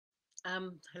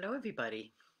Hello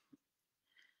everybody.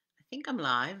 I think I'm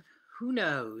live. Who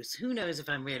knows? Who knows if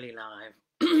I'm really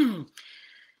live?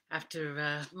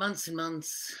 After months and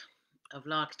months of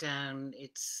lockdown,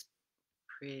 it's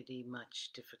pretty much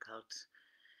difficult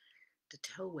to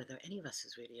tell whether any of us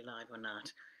is really alive or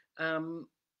not. Um,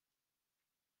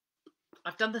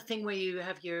 I've done the thing where you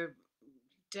have your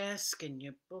desk and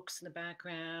your books in the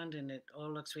background, and it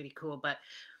all looks really cool. But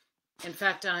in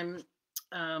fact, I'm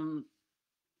um,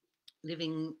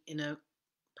 living in a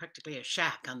practically a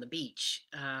shack on the beach.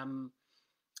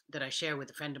 That I share with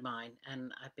a friend of mine,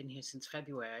 and I've been here since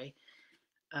February.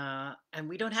 And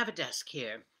we don't have a desk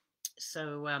here,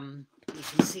 so you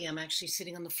can see I'm actually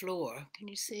sitting on the floor. Can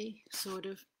you see? Sort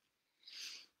of.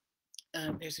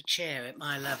 There's a chair at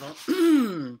my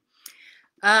level.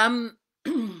 um,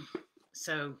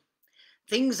 so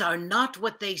things are not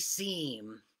what they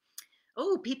seem.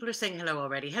 Oh, people are saying hello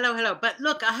already. Hello, hello. But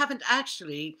look, I haven't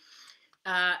actually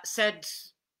said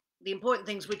the important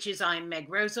things, which is I'm Meg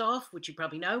Rosoff, which you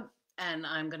probably know, and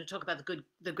I'm going to talk about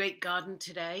the Great Garden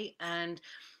today. And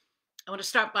I want to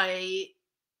start by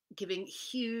giving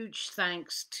huge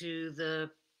thanks to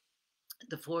the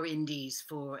four indies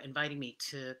for inviting me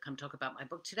to come talk about my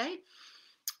book today,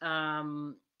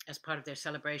 as part of their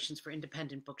celebrations for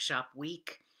Independent Bookshop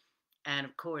Week. And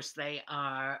of course, they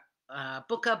are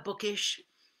Bookish,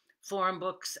 Forum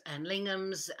Books, and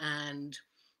Lingham's, and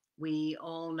we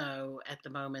all know at the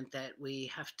moment that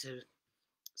we have to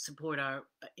support our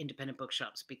independent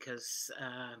bookshops because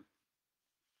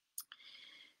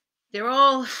they're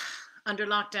all under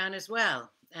lockdown as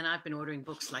well. And I've been ordering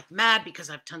books like mad because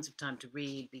I have tons of time to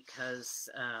read because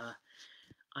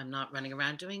I'm not running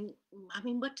around doing. I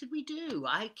mean, what did we do?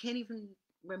 I can't even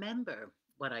remember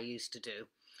what I used to do.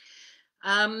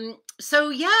 So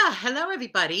yeah, hello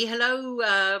everybody. Hello,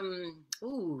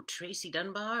 Tracy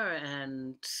Dunbar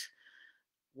and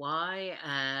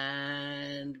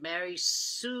and Mary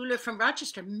Sula from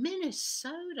Rochester,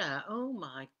 Minnesota. Oh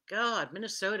my God,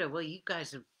 Minnesota. Well, you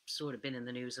guys have sort of been in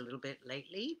the news a little bit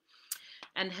lately.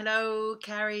 And hello,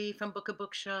 Carrie from Book a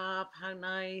Bookshop. How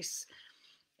nice.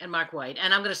 And Mark White.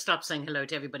 And I'm going to stop saying hello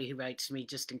to everybody who writes me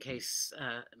just in case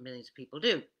millions of people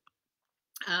do.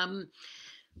 Um,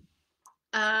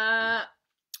 uh,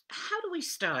 how do we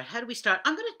start? How do we start?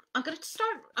 I'm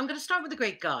gonna start with the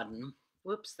Great Garden.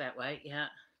 Whoops, that way. Yeah,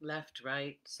 left,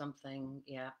 right, something.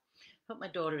 Yeah. Hope my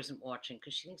daughter isn't watching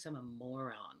because she thinks I'm a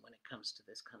moron when it comes to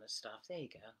this kind of stuff. There you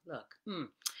go. Look.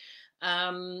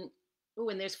 Oh,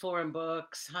 and there's foreign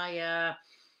books. Hiya.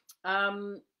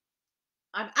 Um,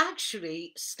 I'm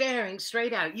actually staring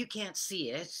straight out. You can't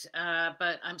see it,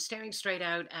 but I'm staring straight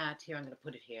out at. Here, I'm going to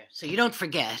put it here so you don't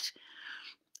forget.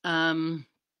 Um,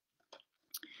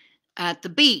 at the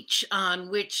beach on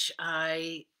which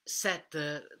I set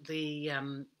the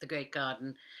Great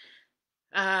Garden.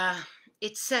 Uh,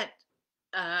 it's set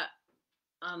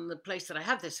on the place that I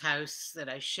have this house that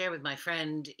I share with my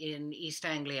friend in East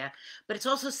Anglia, but it's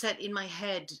also set in my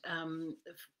head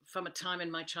from a time in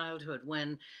my childhood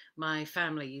when my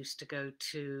family used to go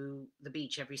to the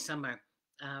beach every summer.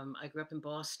 I grew up in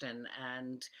Boston,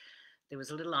 and there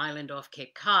was a little island off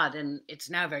Cape Cod, and it's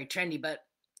now very trendy, but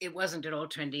it wasn't at all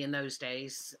trendy in those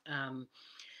days.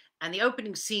 And the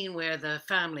opening scene where the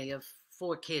family of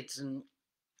four kids and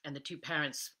the two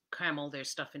parents cram all their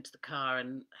stuff into the car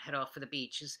and head off for the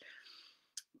beach is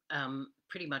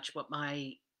pretty much what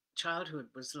my childhood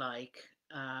was like.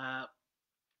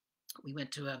 We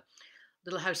went to a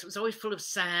little house. It was always full of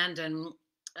sand, and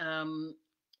um,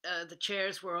 the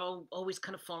chairs were always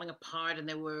kind of falling apart, and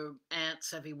there were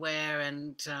ants everywhere.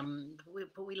 And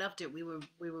but we loved it. We were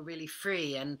really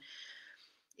free, and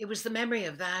it was the memory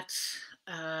of that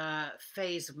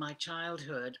phase of my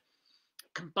childhood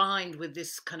combined with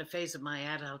this kind of phase of my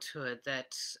adulthood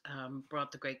that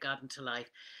brought the Great Garden to life.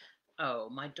 Oh,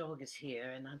 my dog is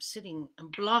here, and I'm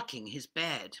blocking his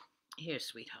bed. Here,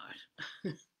 sweetheart.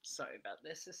 Sorry about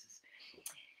this. This is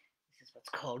what's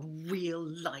called real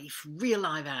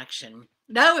live action.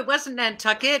 No, it wasn't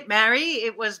Nantucket, Mary.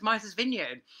 It was Martha's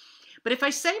Vineyard. But if I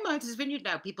say Martha's Vineyard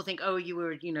now, people think, oh, you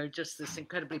were, just this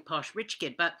incredibly posh rich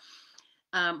kid. But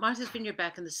Martha's Vineyard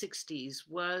back in the 60s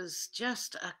was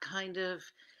just a kind of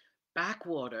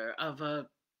backwater of a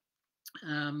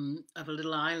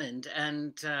little island,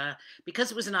 and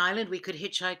because it was an island, we could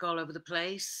hitchhike all over the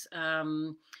place,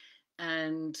 and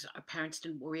our parents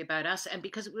didn't worry about us. And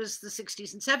because it was the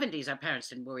 60s and 70s, our parents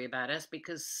didn't worry about us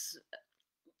because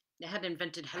they hadn't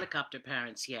invented helicopter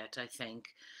parents yet, I think.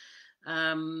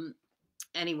 Um,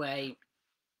 anyway,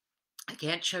 I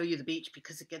can't show you the beach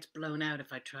because it gets blown out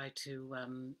if I try to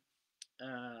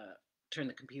turn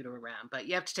the computer around. But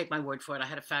you have to take my word for it. I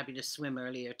had a fabulous swim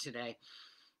earlier today.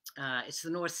 It's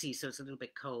the North Sea, so it's a little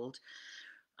bit cold.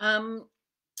 Um,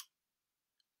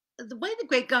 the way The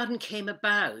Great Garden came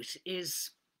about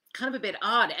is kind of a bit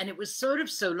odd, and it was sort of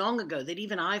so long ago that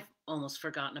even I've almost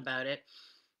forgotten about it.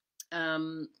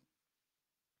 Um,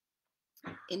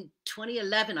 in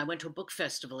 2011, I went to a book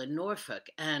festival in Norfolk,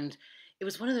 and it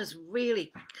was one of those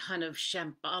really kind of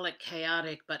shambolic,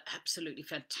 chaotic, but absolutely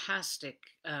fantastic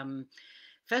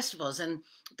festivals. And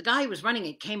the guy who was running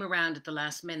it came around at the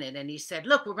last minute and he said,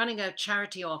 "Look, we're running a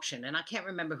charity auction." And I can't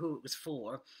remember who it was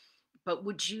for, but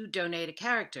would you donate a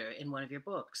character in one of your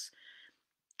books?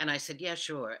 And I said, "Yeah,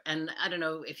 sure." And I don't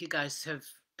know if you guys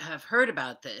have heard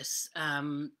about this.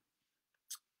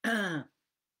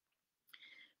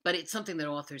 But it's something that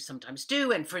authors sometimes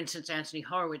do. And for instance, Anthony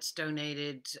Horowitz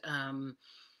donated the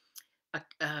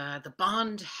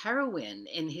Bond heroine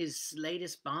in his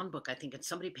latest Bond book, I think, and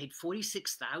somebody paid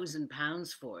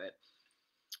 £46,000 for it.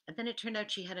 And then it turned out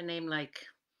she had a name like,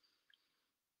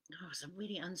 oh, it was a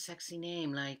really unsexy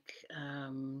name, like,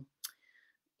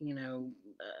 you know,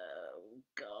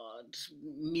 God,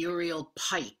 Muriel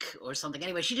Pike or something.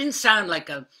 Anyway, she didn't sound like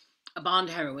a Bond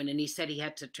heroine, and he said he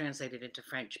had to translate it into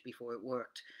French before it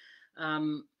worked.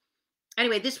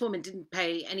 Anyway, this woman didn't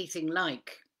pay anything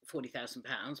like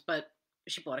 £40,000, but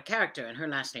she bought a character, and her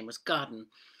last name was Godden.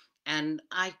 And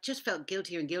I just felt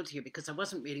guiltier and guiltier because I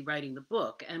wasn't really writing the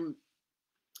book. And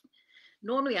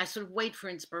normally I sort of wait for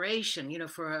inspiration, you know,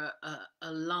 for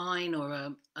a line or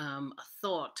a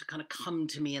thought to kind of come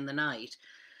to me in the night.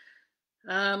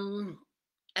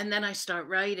 And then I start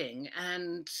writing,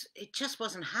 and it just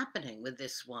wasn't happening with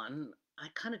this one. I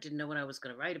kind of didn't know what I was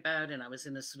going to write about, and I was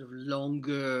in a sort of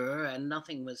longer, and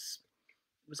nothing was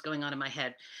going on in my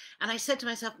head. And I said to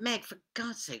myself, "Meg, for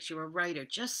God's sakes, you're a writer.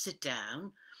 Just sit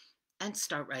down and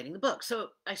start writing the book." So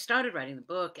I started writing the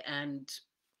book, and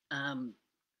um,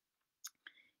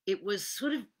 it was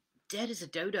sort of dead as a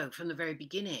dodo from the very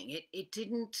beginning. It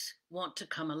didn't want to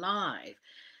come alive.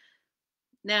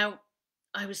 Now,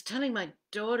 I was telling my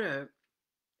daughter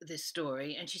this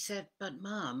story, and she said, "But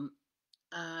Mom,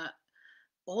 uh,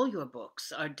 all your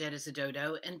books are dead as a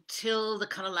dodo until the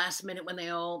kind of last minute when they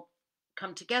all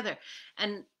come together."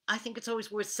 And I think it's always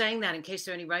worth saying that in case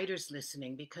there are any writers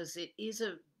listening, because it is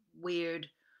a weird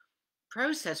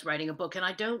process writing a book. And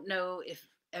I don't know if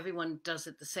everyone does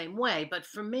it the same way, but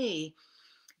for me,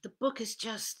 the book is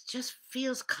just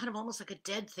feels kind of almost like a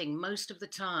dead thing most of the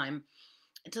time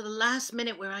until the last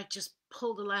minute where I just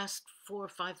pull the last 4 or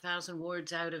 5 thousand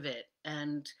words out of it.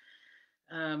 And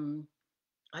um,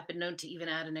 I've been known to even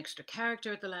add an extra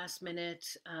character at the last minute.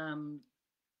 And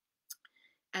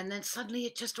then suddenly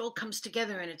it just all comes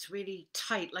together and it's really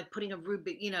tight, like putting a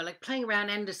Rubik, you know, like playing around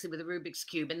endlessly with a Rubik's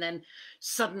Cube. And then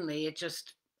suddenly it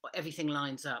just, everything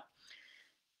lines up.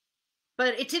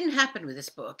 But it didn't happen with this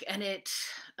book. And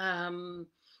um,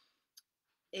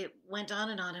 it went on,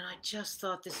 and I just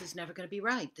thought, this is never going to be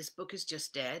right. This book is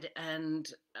just dead. And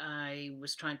I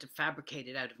was trying to fabricate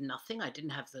it out of nothing. I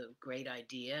didn't have the great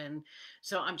idea. And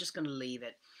so I'm just going to leave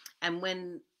it. And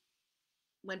when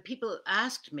people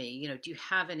asked me, you know, "Do you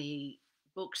have any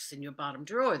books in your bottom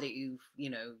drawer that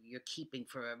you're keeping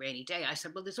for a rainy day?" I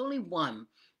said, "Well, there's only one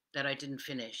that I didn't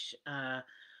finish, and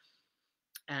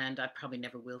I probably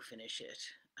never will finish it."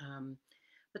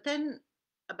 But then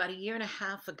about a year and a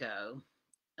half ago,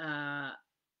 uh,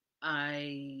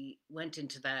 I went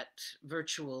into that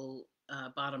virtual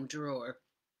bottom drawer,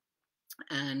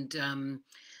 and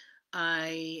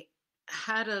I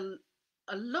had a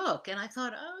look, and I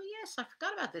thought, "Oh yes, I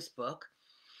forgot about this book."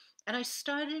 And I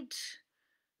started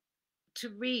to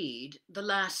read the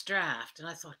last draft, and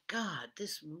I thought, "God,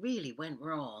 this really went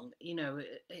wrong. You know,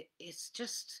 it's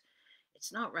just,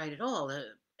 it's not right at all.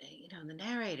 The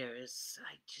narrator is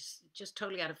like just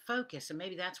totally out of focus, and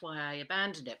maybe that's why I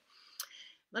abandoned it."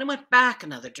 Then I went back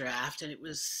another draft, and it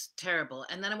was terrible.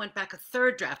 And then I went back a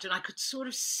third draft, and I could sort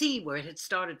of see where it had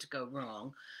started to go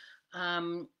wrong.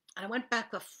 And I went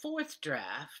back the fourth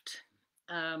draft,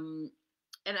 um,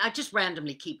 and I just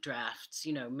randomly keep drafts,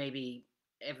 you know, maybe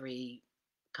every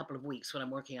couple of weeks when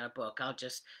I'm working on a book, I'll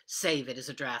just save it as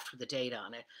a draft with a date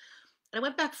on it. And I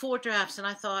went back 4 drafts, and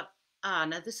I thought,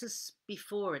 now this is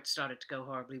before it started to go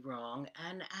horribly wrong.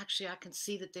 And actually, I can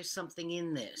see that there's something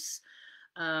in this.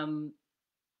 Um,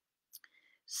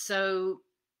 so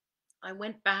I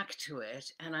went back to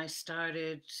it and I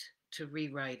started to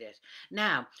rewrite it.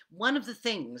 Now, one of the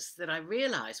things that I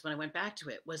realized when I went back to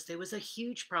it was there was a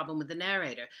huge problem with the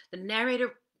narrator. The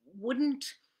narrator wouldn't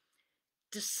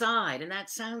decide, and that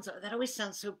always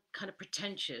sounds so kind of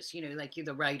pretentious, you know, like you're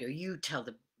the writer, you tell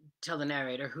the tell the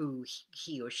narrator who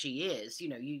he or she is. You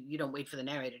know, you don't wait for the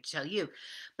narrator to tell you.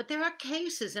 But there are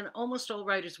cases, and almost all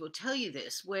writers will tell you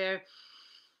this, where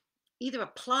either a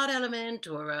plot element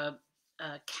or a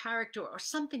character or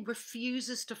something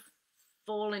refuses to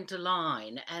fall into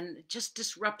line and just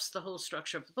disrupts the whole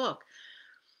structure of the book.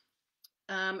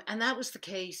 And that was the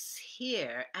case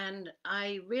here. And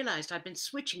I realized I'd been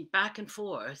switching back and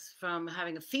forth from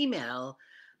having a female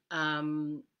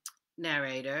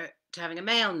narrator to having a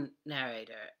male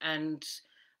narrator. And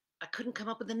I couldn't come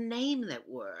up with a name that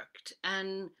worked.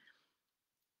 And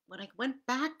when I went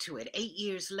back to it 8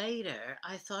 years later,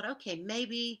 I thought, okay,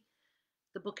 maybe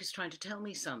the book is trying to tell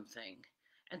me something.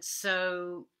 And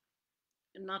so,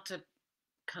 not to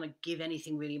kind of give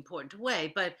anything really important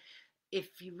away, but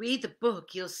if you read the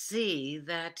book, you'll see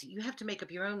that you have to make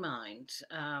up your own mind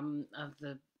of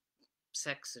the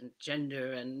sex and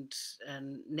gender and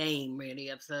name, really,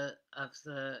 of the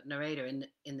narrator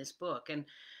in this book, and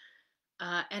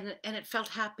it felt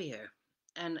happier,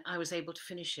 and I was able to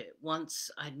finish it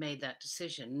once I'd made that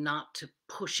decision, not to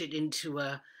push it into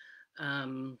a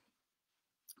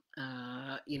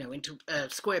into a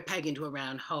square peg into a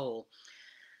round hole.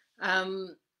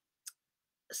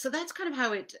 So that's kind of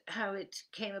how it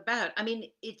came about. I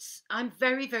mean, I'm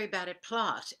very, very bad at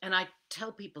plot, and I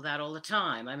tell people that all the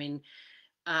time. I mean,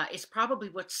 it's probably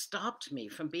what stopped me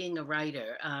from being a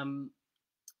writer.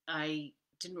 I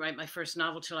didn't write my first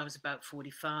novel till I was about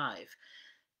 45,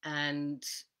 and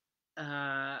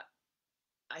I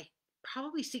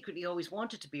probably secretly always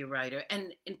wanted to be a writer.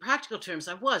 And in practical terms,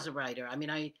 I was a writer. I mean,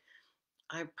 I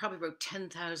probably wrote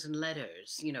 10,000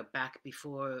 letters, back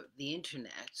before the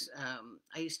internet.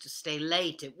 I used to stay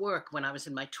late at work when I was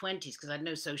in my 20s because I had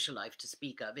no social life to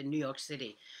speak of in New York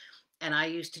City. And I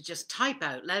used to just type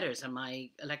out letters on my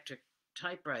electric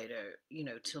typewriter,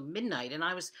 till midnight. And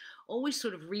I was always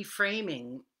sort of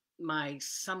reframing my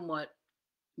somewhat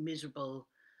miserable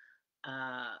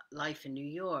life in New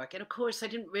York. And of course, I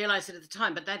didn't realize it at the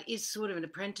time, but that is sort of an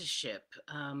apprenticeship.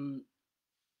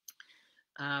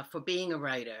 For being a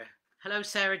writer. Hello,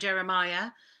 Sarah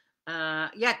Jeremiah.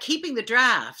 Yeah, keeping the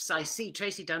drafts. I see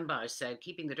Tracy Dunbar said,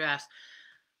 keeping the drafts.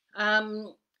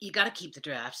 You got to keep the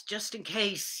drafts just in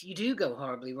case you do go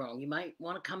horribly wrong. You might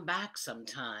want to come back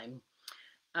sometime.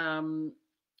 I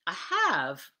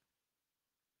have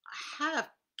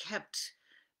kept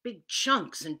big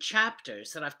chunks and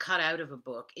chapters that I've cut out of a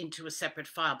book into a separate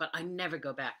file, but I never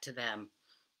go back to them.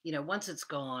 Once it's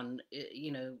gone,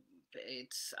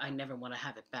 I never want to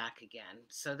have it back again.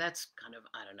 So that's kind of,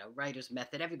 I don't know, writer's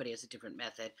method. Everybody has a different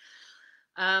method.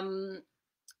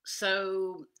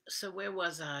 So where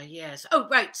was I? Yes. Oh,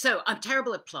 right. So I'm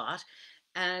terrible at plot,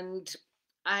 and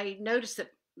I noticed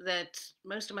that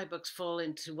most of my books fall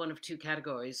into one of two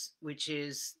categories, which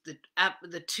is the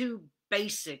two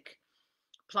basic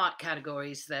plot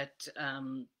categories that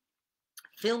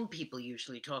film people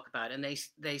usually talk about, and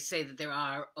they say that there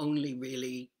are only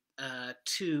really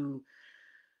two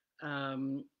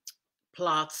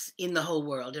plots in the whole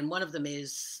world, and one of them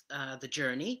is The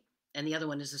Journey, and the other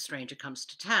one is A Stranger Comes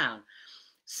to Town.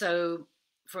 So,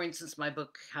 for instance, my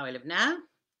book How I Live Now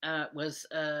was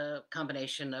a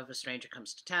combination of A Stranger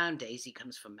Comes to Town, Daisy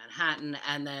comes from Manhattan,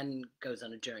 and then goes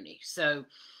on a journey. So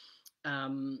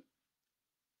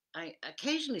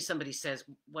occasionally somebody says,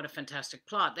 what a fantastic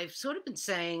plot. They've sort of been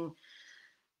saying,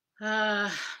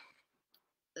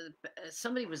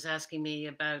 somebody was asking me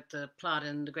about the plot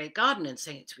in The Great Garden and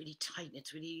saying it's really tight and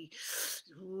it's really,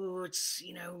 it's,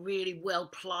 really well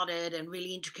plotted and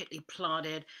really intricately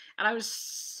plotted. And I was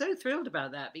so thrilled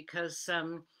about that because I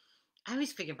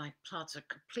always figure my plots are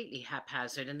completely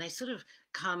haphazard and they sort of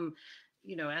come,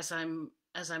 as I'm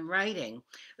writing.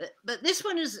 But this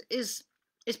one is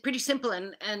pretty simple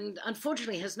and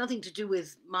unfortunately has nothing to do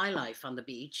with my life on the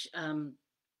beach. And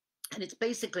it's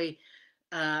basically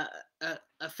a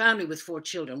family with 4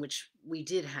 children, which we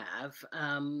did have,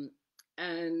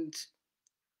 and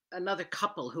another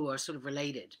couple who are sort of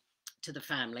related to the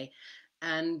family,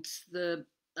 and the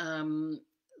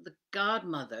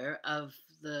godmother of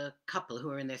the couple,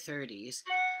 who are in their 30s,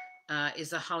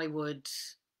 is a Hollywood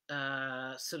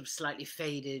sort of slightly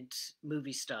faded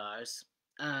movie star,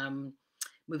 and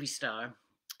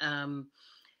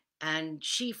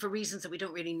she, for reasons that we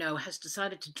don't really know, has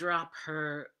decided to drop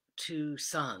her 2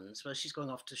 sons. Well, she's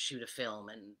going off to shoot a film,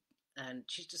 and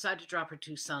she's decided to drop her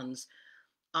 2 sons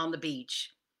on the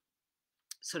beach,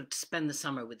 sort of to spend the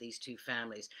summer with these 2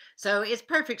 families. So it's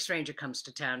perfect Stranger Comes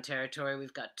to Town territory.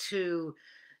 We've got 2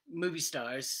 movie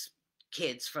stars,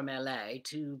 kids from LA,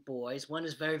 2 boys. One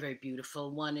is very, very beautiful.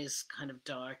 One is kind of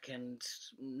dark and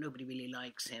nobody really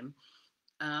likes him.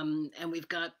 And we've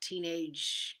got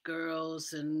teenage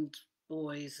girls and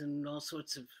boys and all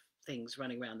sorts of things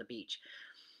running around the beach.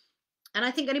 And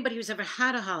I think anybody who's ever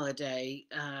had a holiday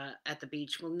at the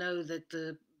beach will know that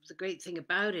the great thing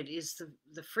about it is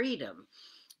the freedom,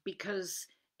 because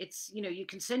it's, you know, you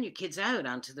can send your kids out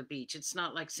onto the beach. It's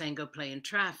not like saying go play in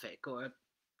traffic, or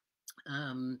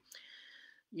um,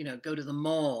 you know, go to the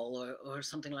mall, or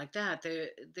something like that.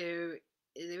 There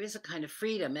is a kind of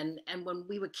freedom, and when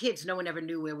we were kids, no one ever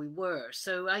knew where we were.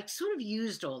 So I sort of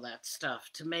used all that stuff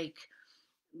to make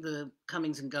the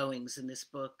comings and goings in this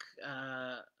book.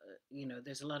 You know,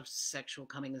 there's a lot of sexual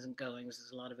comings and goings.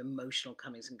 There's a lot of emotional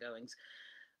comings and goings.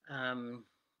 Um,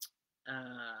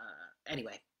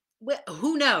 anyway, well,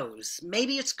 who knows?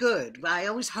 Maybe it's good. I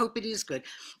always hope it is good.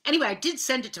 Anyway, I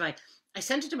sent it to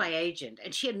my agent,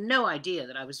 and she had no idea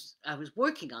that I was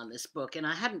working on this book, and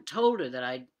I hadn't told her that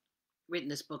I'd written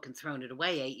this book and thrown it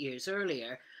away 8 years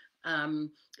earlier.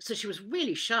 So she was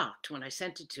really shocked when I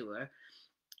sent it to her.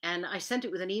 And I sent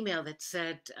it with an email that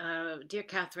said, "Dear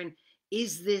Catherine,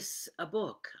 is this a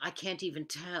book? I can't even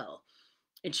tell."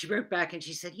 And she wrote back and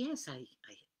she said, "Yes, I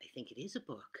think it is a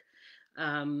book."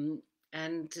 And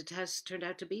it has turned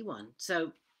out to be one.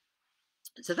 So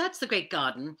that's The Great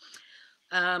Garden.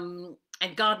 And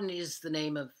Garden is the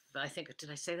name of, I think, did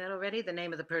I say that already? The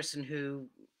name of the person who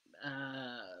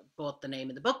bought the name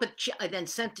of the book. But I then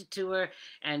sent it to her,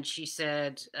 and she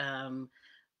said,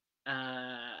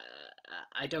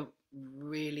 I don't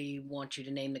really want you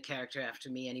to name the character after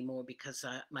me anymore, because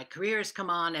my career has come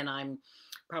on and I'm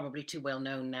probably too well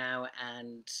known now.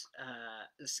 And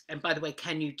by the way,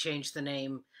 can you change the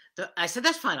name? I said,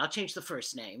 that's fine. I'll change the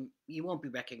first name. You won't be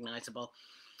recognizable.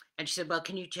 And she said, well,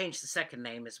 can you change the second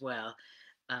name as well?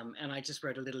 And I just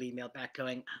wrote a little email back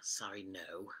going, oh, sorry,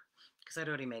 no, because I'd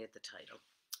already made it the title.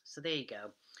 So there you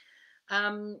go.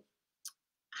 How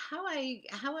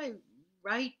I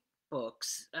write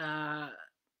books,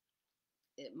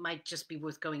 it might just be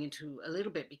worth going into a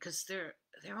little bit, because they're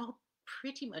all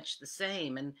pretty much the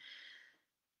same. And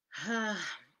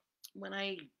when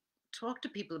I talk to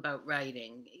people about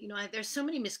writing, you know, there's so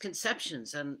many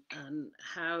misconceptions on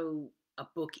how a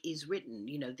book is written.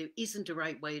 You know, there isn't a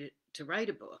right way to write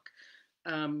a book.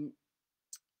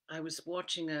 I was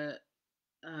watching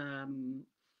who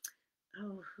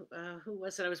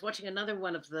was it? I was watching another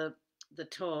one of the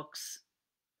talks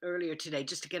earlier today,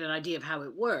 just to get an idea of how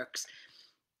it works.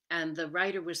 And the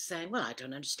writer was saying, well, I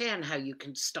don't understand how you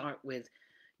can start with,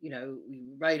 you know,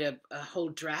 you write a whole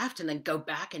draft and then go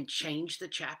back and change the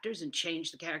chapters and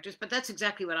change the characters. But that's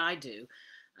exactly what I do.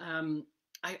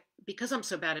 Because I'm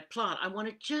so bad at plot, I want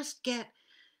to just get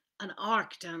an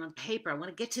arc down on paper. I want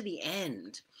to get to the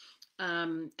end.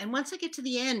 And once I get to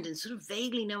the end and sort of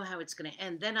vaguely know how it's going to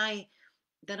end, then I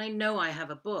know I have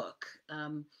a book.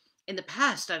 In the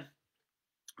past,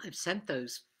 I've sent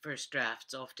those first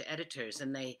drafts off to editors,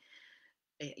 and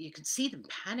you can see them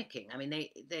panicking. I mean,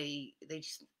 they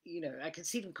just, you know, I can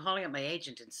see them calling up my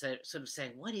agent and sort of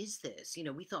saying, "What is this? You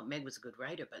know, we thought Meg was a good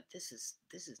writer, but this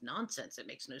is nonsense. It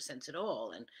makes no sense at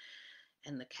all,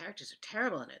 and the characters are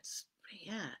terrible, and it's,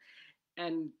 yeah."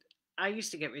 And I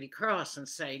used to get really cross and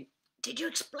say, "Did you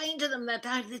explain to them that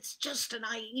it's just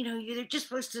you know, they're just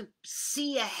supposed to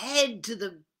see ahead to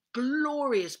the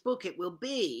glorious book it will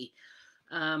be?"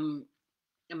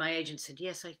 And my agent said,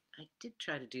 "Yes, I did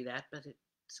try to do that, but it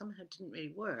somehow didn't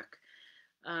really work."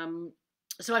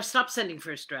 So I've stopped sending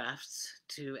first drafts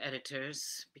to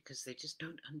editors because they just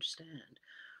don't understand.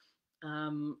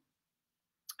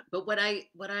 But what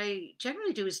I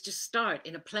generally do is just start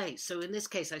in a place. So in this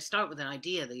case, I start with an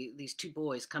idea: these two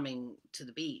boys coming to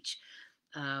the beach,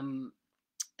 and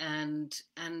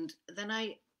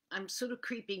then I'm sort of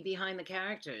creeping behind the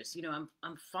characters. You know,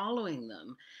 I'm following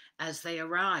them as they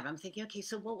arrive. I'm thinking, okay,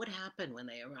 so what would happen when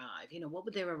they arrive? You know, what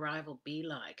would their arrival be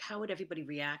like? How would everybody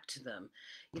react to them?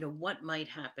 You know, what might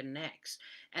happen next?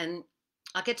 And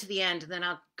I'll get to the end, and then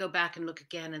I'll go back and look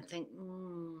again and think,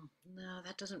 no,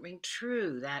 that doesn't ring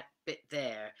true, that bit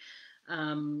there.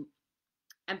 And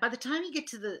by the time you get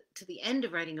to the end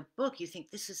of writing a book, you think,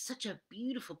 this is such a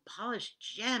beautiful, polished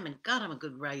gem, and God, I'm a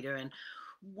good writer, and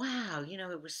wow, you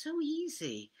know, it was so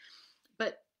easy.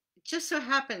 But it just so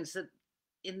happens that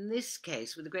in this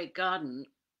case, with The Great Garden,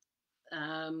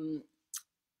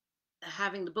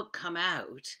 having the book come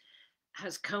out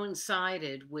has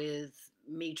coincided with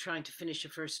me trying to finish a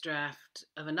first draft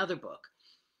of another book.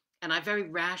 And I very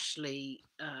rashly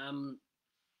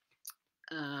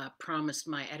promised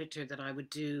my editor that I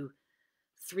would do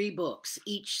 3 books,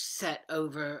 each set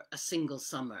over a single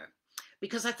summer,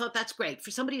 because I thought that's great.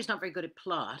 For somebody who's not very good at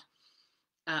plot,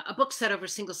 a book set over a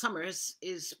single summer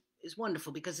is is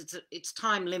wonderful because it's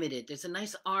time limited. There's a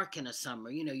nice arc in a summer.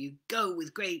 You go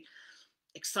with great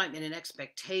excitement and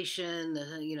expectation.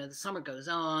 The summer goes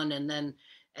on, and then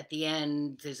at the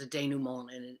end there's a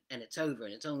denouement, and it's over,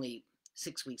 and it's only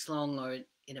 6 weeks long, or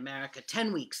in America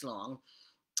 10 weeks long.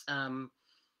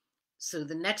 So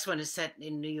the next one is set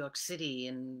in New York City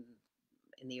in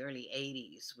the early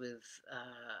 80s with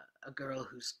a girl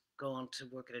who's gone to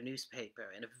work at a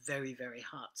newspaper in a very, very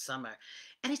hot summer.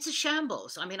 And it's a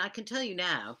shambles. I mean, I can tell you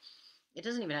now, it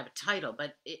doesn't even have a title,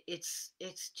 but it's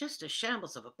just a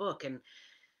shambles of a book. And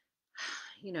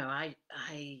I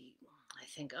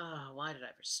think, oh, why did I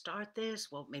ever start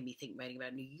this? What made me think writing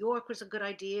about New York was a good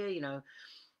idea?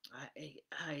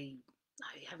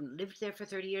 I haven't lived there for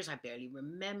 30 years. I barely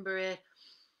remember it.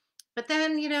 But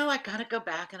then, I kind of go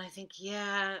back and I think,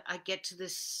 yeah, I get to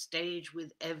this stage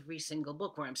with every single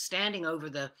book where I'm standing over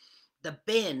the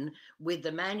bin with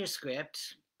the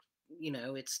manuscript.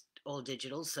 It's all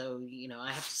digital, so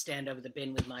I have to stand over the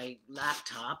bin with my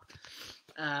laptop,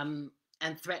 and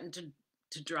threaten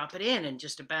to drop it in and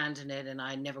just abandon it. And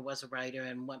I never was a writer,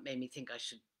 and what made me think I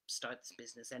should start this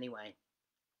business anyway?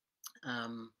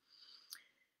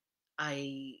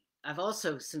 I've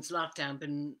also, since lockdown,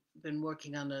 been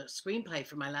working on a screenplay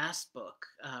for my last book,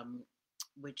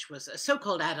 which was a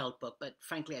so-called adult book, but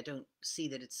frankly, I don't see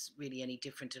that it's really any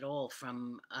different at all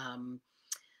from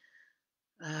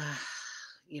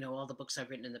all the books I've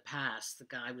written in the past. The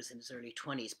guy was in his early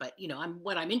 20s, but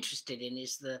what I'm interested in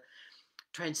is the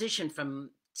transition from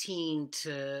teen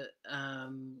to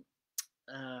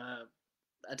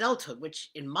adulthood,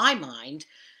 which in my mind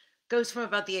goes from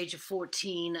about the age of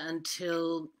 14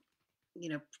 until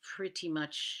pretty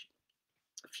much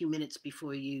a few minutes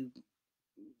before you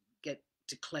get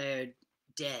declared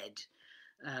dead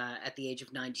at the age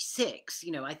of 96.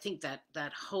 I think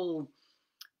that whole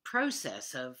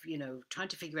process of trying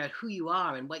to figure out who you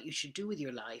are and what you should do with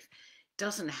your life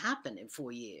doesn't happen in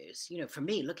 4 years. For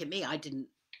me, look at me, I didn't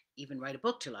even write a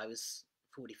book till I was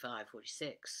 45,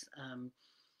 46.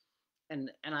 And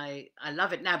I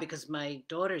love it now because my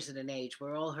daughter's at an age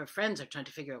where all her friends are trying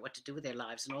to figure out what to do with their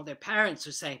lives, and all their parents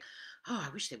are saying, oh,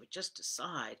 I wish they would just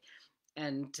decide.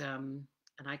 And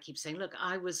I keep saying, look,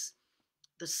 I was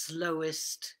the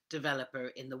slowest developer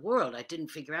in the world. I didn't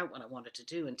figure out what I wanted to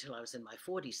do until I was in my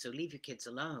 40s. So leave your kids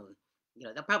alone.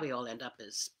 They'll probably all end up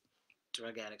as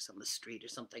drug addicts on the street or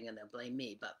something, and they'll blame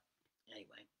me. But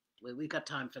anyway, we've got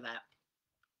time for that.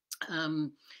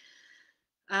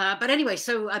 But anyway,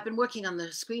 so I've been working on the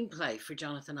screenplay for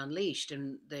Jonathan Unleashed,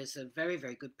 and there's a very,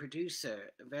 very good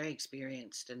producer, very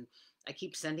experienced, and I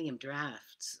keep sending him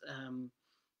drafts,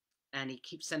 and he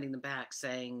keeps sending them back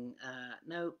saying,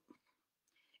 no.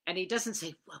 And he doesn't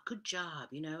say, well, good job,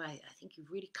 I think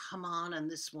you've really come on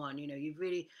this one, you've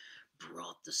really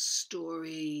brought the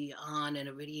story on in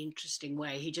a really interesting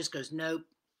way. He just goes, nope.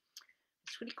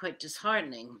 It's really quite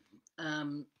disheartening.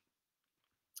 And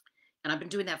I've been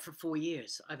doing that for 4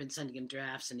 years. I've been sending him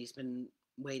drafts, and he's been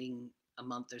waiting a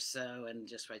month or so and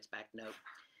just writes back no.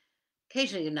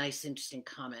 Occasionally a nice, interesting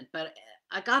comment. But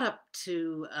I got up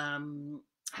to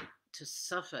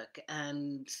Suffolk,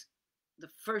 and the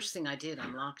first thing I did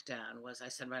on lockdown was I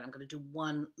said, right, I'm going to do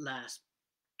one last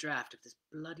draft of this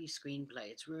bloody screenplay.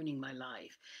 It's ruining my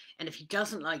life. And if he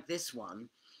doesn't like this one,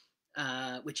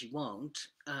 which he won't,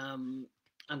 I'm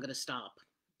going to stop,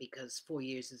 because 4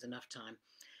 years is enough time.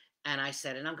 And I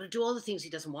said, and I'm going to do all the things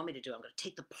he doesn't want me to do. I'm going to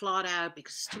take the plot out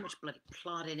because there's too much bloody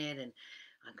plot in it. And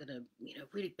I'm going to,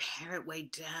 really pare it way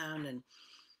down. And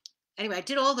anyway, I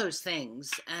did all those things,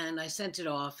 and I sent it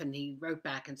off, and he wrote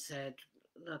back and said,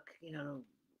 look,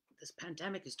 this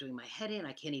pandemic is doing my head in.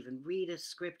 I can't even read a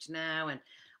script now, and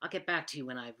I'll get back to you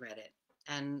when I've read it.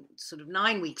 And sort of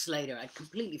 9 weeks later, I'd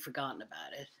completely forgotten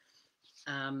about it.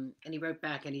 And he wrote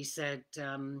back and he said,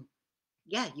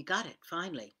 yeah, you got it,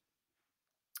 finally.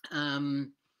 I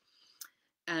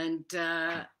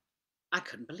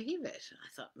couldn't believe it. I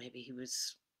thought maybe he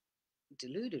was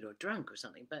deluded or drunk or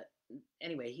something. But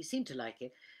anyway, he seemed to like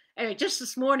it. Anyway, just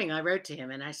this morning I wrote to him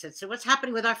and I said, so what's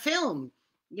happening with our film?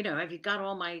 Have you got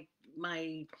all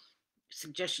my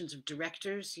suggestions of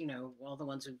directors? All the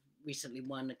ones who recently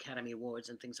won Academy Awards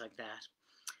and things like that.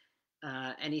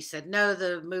 And he said, no,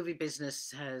 the movie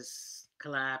business has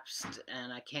collapsed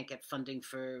and I can't get funding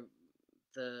for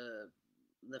the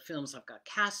films I've got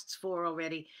casts for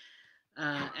already.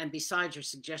 And besides, your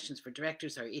suggestions for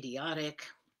directors are idiotic.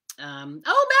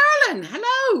 Oh, Marilyn,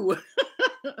 hello.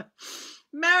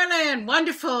 Marilyn,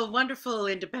 wonderful, wonderful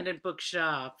independent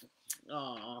bookshop.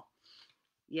 Oh,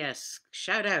 yes.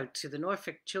 Shout out to the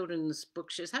Norfolk Children's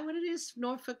Bookshop. Is that what it is?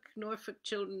 Norfolk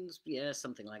Children's, yeah,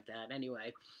 something like that.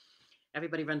 Anyway,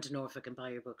 Everybody run to Norfolk and buy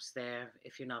your books there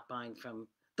if you're not buying from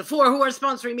the four who are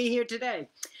sponsoring me here today.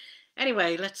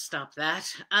 Anyway, let's stop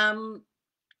that.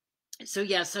 So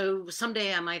yeah, so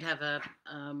someday I might have a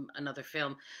another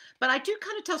film, but I do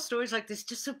kind of tell stories like this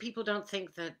just so people don't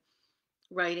think that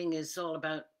writing is all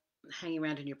about hanging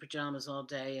around in your pajamas all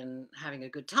day and having a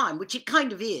good time, which it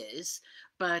kind of is,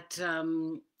 but uh,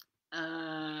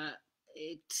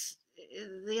 it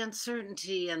the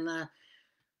uncertainty and the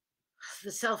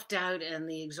self doubt and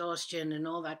the exhaustion and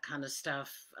all that kind of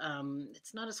stuff.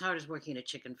 It's not as hard as working in a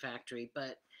chicken factory,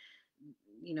 but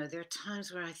there are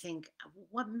times where I think,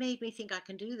 what made me think I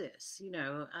can do this?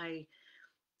 I've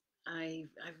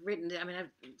written. I mean,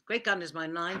 Great Garden is my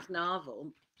ninth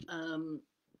novel, and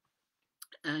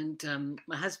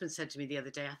my husband said to me the other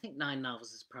day, I think 9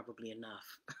 novels is probably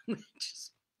enough, which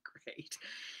is great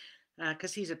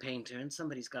because he's a painter and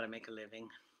somebody's got to make a living.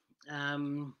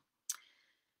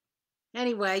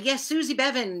 Anyway, yes, Susie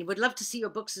Bevan would love to see your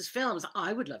books as films.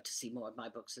 I would love to see more of my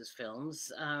books as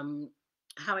films.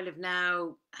 How I Live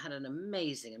Now had an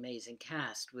amazing, amazing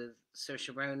cast with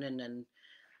Saoirse Ronan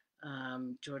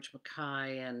and George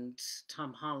Mackay and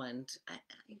Tom Holland. I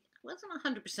wasn't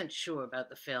 100% sure about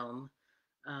the film,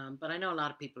 but I know a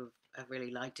lot of people have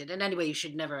really liked it. And anyway, you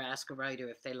should never ask a writer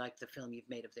if they like the film you've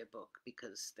made of their book,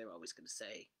 because they're always going to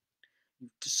say,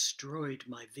 "You've destroyed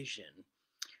my vision."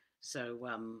 So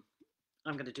I'm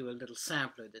going to do a little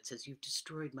sampler that says, "You've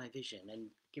destroyed my vision," and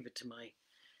give it to my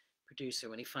producer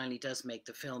when he finally does make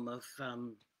the film of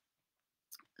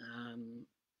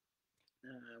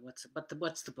what's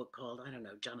the book called? I don't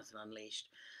know. Jonathan Unleashed.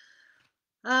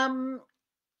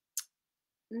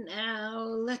 Now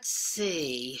let's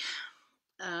see.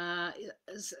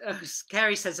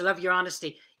 Carrie says, "I love your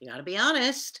honesty." You got to be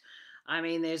honest. I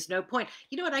mean, there's no point.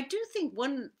 You know what? I do think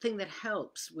one thing that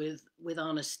helps with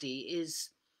honesty is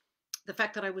the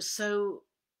fact that I was so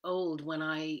old when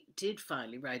I did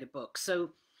finally write a book.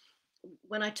 So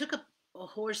when I took up a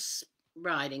horse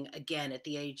riding again at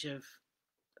the age of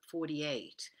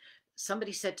 48,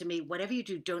 somebody said to me, "Whatever you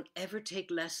do, don't ever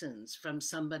take lessons from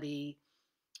somebody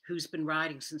who's been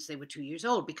riding since they were 2 years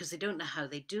old, because they don't know how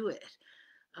they do it."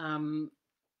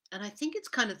 And I think it's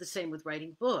kind of the same with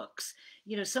writing books.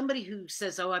 Somebody who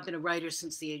says, "Oh, I've been a writer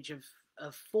since the age of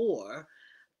 4,"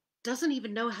 doesn't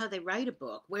even know how they write a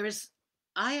book. Whereas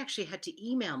I actually had to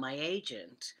email my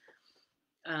agent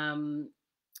um,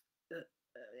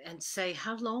 and say,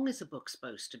 "How long is a book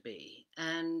supposed to be?"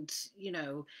 And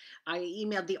I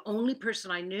emailed the only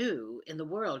person I knew in the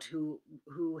world who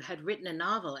had written a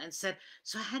novel and said,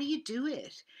 "So how do you do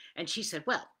it?" And she said,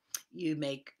 "Well, you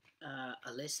make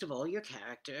a list of all your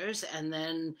characters, and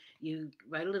then you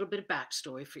write a little bit of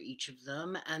backstory for each of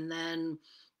them, and then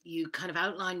you kind of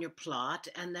outline your plot,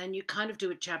 and then you kind of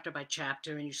do it chapter by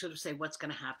chapter, and you sort of say what's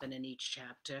going to happen in each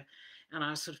chapter." And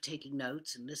I was sort of taking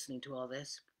notes and listening to all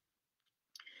this.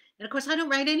 And of course, I don't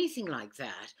write anything like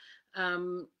that.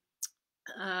 Um,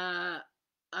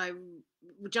 I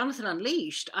Jonathan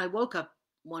Unleashed, I woke up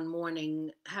one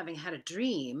morning having had a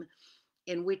dream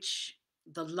in which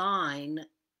the line,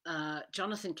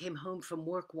 Jonathan came home from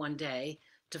work one day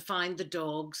to find the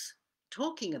dogs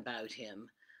talking about him,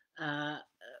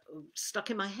 stuck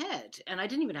in my head. And I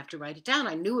didn't even have to write it down.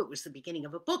 I knew it was the beginning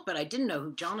of a book, but I didn't know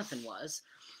who Jonathan was.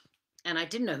 And I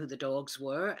didn't know who the dogs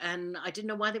were. And I didn't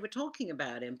know why they were talking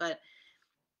about him. But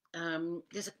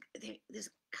there's a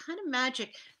kind of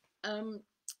magic. Um,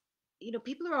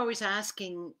 People are always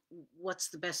asking, what's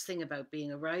the best thing about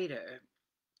being a writer?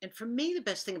 And for me, the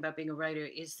best thing about being a writer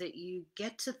is that you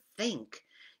get to think.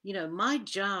 My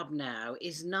job now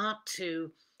is not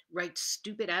to write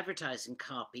stupid advertising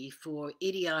copy for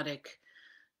idiotic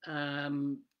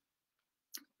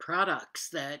products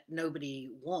that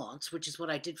nobody wants, which is what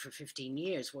I did for 15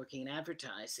 years working in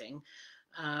advertising.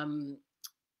 And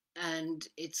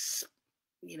it's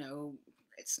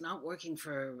not working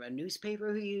for a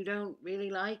newspaper who you don't really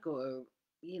like, or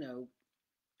you know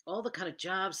all the kind of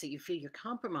jobs that you feel you're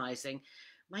compromising.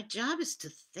 My job is to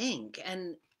think,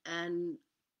 and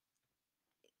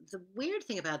the weird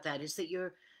thing about that is that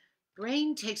your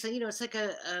brain takes, it's like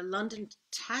a London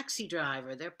taxi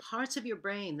driver. There are parts of your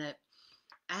brain that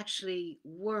actually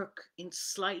work in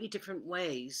slightly different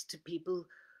ways to people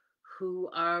who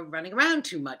are running around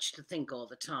too much to think all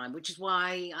the time, which is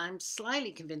why I'm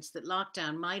slightly convinced that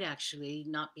lockdown might actually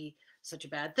not be such a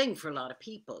bad thing for a lot of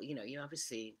people. You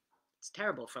obviously, it's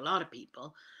terrible for a lot of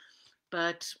people,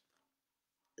 but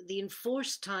the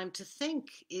enforced time to think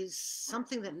is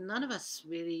something that none of us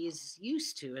really is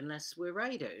used to unless we're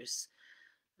writers.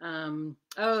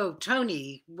 Oh,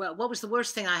 Tony, what was the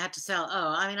worst thing I had to sell?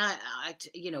 Oh, I mean,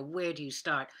 where do you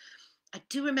start? I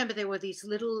do remember there were these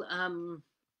little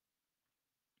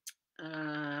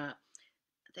uh,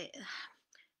 they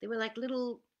they were like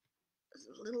little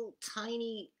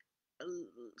tiny uh,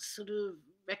 sort of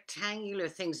rectangular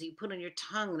things that you put on your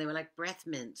tongue. They were like breath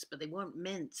mints, but they weren't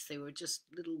mints. They were just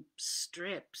little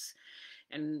strips.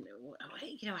 And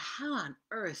how on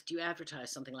earth do you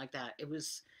advertise something like that? It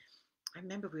was. I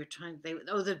remember we were trying.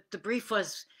 The brief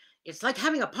was, it's like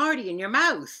having a party in your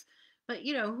mouth. But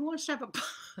who wants to have a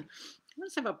who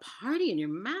wants to have a party in your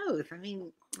mouth? I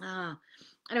mean,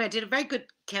 anyway, I did a very good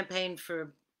campaign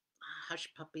for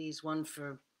Hush Puppies, one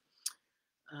for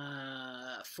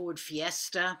Ford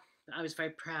Fiesta. I was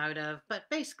very proud of, but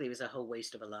basically it was a whole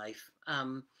waste of a life.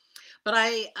 But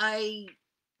I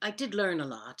did learn a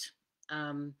lot,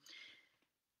 um,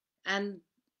 and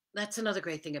that's another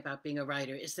great thing about being a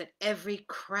writer is that every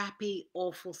crappy,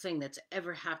 awful thing that's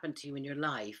ever happened to you in your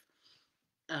life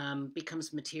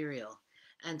becomes material.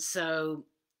 And so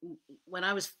when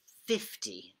I was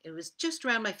 50, it was just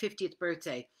around my 50th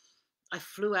birthday, I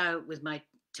flew out with my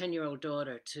 10-year-old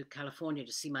daughter to California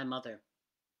to see my mother.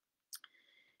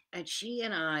 And she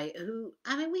and I, who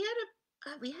I mean, we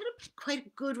had a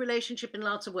quite good relationship in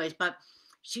lots of ways, but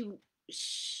she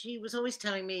she was always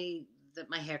telling me that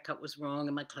my haircut was wrong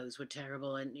and my clothes were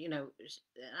terrible, and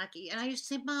I used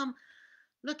to say, Mom,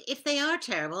 look, if they are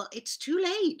terrible, it's too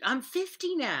late. I'm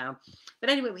 50 now. But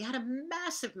anyway, we had a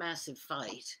massive, massive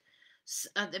fight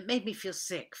that made me feel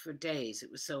sick for days.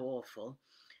 It was so awful.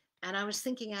 And I was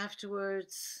thinking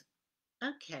afterwards,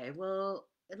 okay, well,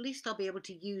 at least I'll be able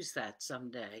to use that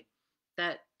someday.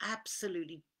 That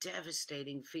absolutely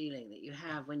devastating feeling that you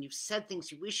have when you've said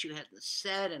things you wish you hadn't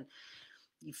said, and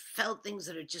you felt things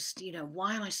that are just,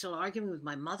 why am I still arguing with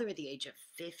my mother at the age of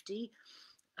 50?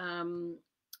 Um,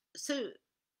 so,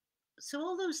 so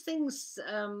all those things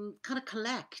kind of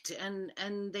collect,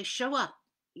 and they show up,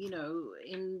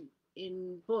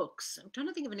 in books. I'm trying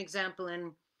to think of an example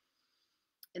in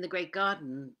The Great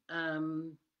Garden.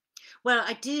 Well,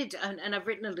 I did, and I've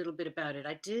written a little bit about it.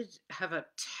 I did have a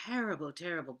terrible,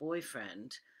 terrible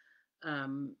boyfriend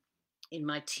um, in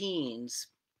my teens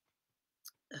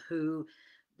who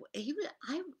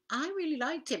I really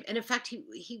liked him, and in fact,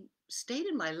 he stayed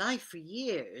in my life for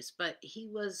years, but he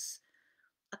was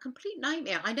a complete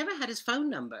nightmare. I never had his phone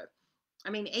number. I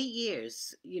mean, 8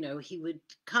 years, he would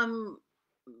come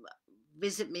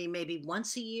visit me maybe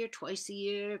once a year, twice a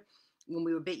year. When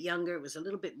we were a bit younger, it was a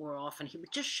little bit more often. He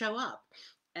would just show up,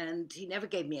 and he never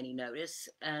gave me any notice.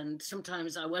 And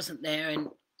sometimes I wasn't there, and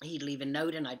he'd leave a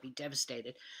note, and I'd be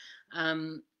devastated.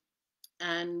 Um,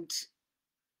 and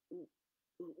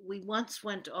we once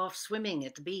went off swimming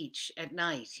at the beach at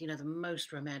night, the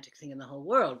most romantic thing in the whole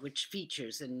world, which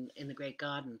features in the Great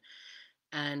Garden.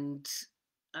 And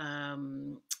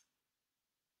um,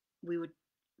 we would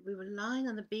we were lying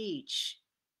on the beach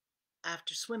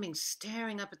after swimming,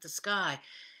 staring up at the sky,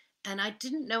 and I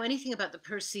didn't know anything about the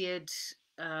Perseid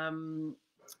um,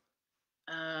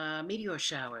 meteor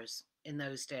showers in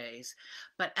those days.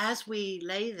 But as we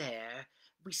lay there,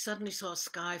 we suddenly saw a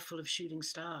sky full of shooting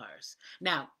stars.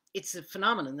 Now, it's a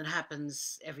phenomenon that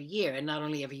happens every year, and not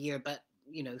only every year, but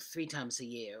 3 times a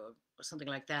year or something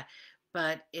like that.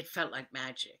 But it felt like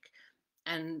magic,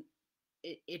 and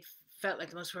it felt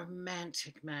like the most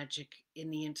romantic magic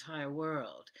in the entire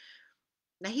world.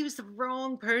 Now he was the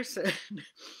wrong person,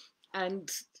 and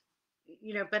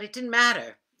but it didn't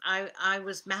matter. I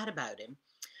was mad about him,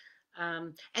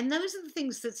 and those are the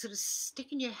things that sort of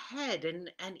stick in your head,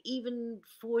 and even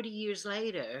 40 years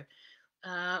later,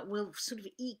 will sort of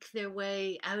eke their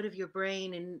way out of your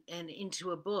brain and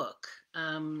into a book.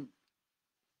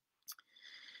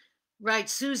 Right,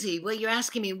 Susie. Well, you're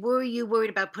asking me, were you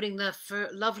worried about putting the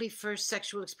lovely first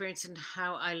sexual experience in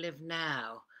How I Live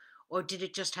Now? Or did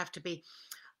it just have to be?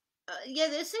 Yeah,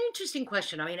 that's an interesting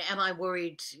question. I mean, am I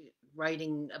worried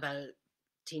writing about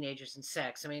teenagers and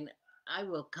sex? I mean, I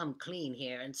will come clean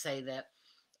here and say that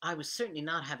I was certainly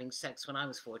not having sex when I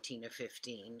was 14 or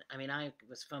 15. I mean, I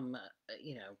was from,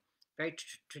 very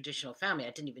traditional family.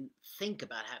 I didn't even think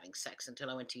about having sex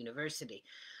until I went to university.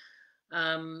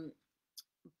 Um,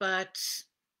 but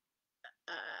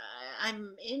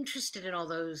I'm interested in all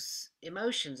those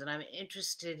emotions, and I'm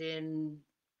interested in,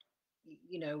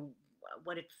 you know,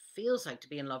 what it feels like to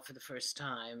be in love for the first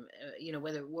time,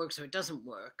 whether it works or it doesn't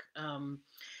work. And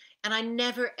I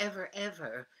never, ever,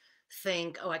 ever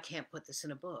think, oh, I can't put this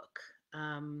in a book.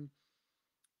 My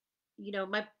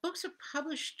books are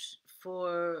published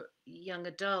for young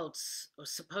adults, or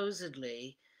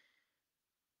supposedly,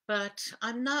 but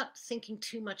I'm not thinking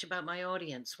too much about my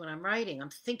audience when I'm writing. I'm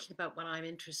thinking about what I'm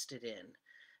interested in.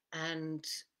 And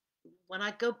when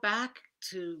I go back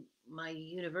to my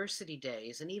university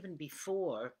days, and even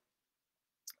before,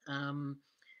 um,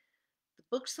 the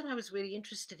books that I was really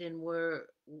interested in were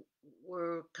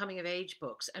coming of age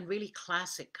books, and really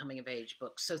classic coming of age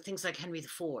books. So things like Henry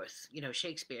IV,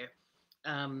 Shakespeare.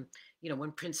 Um,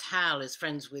 when Prince Hal is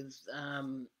friends with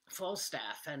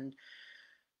Falstaff, and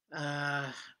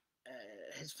uh,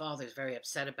 his father's very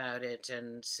upset about it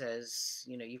and says,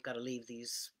 you've got to leave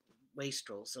these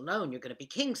wastrels alone. You're going to be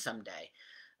king someday.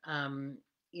 Um,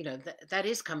 that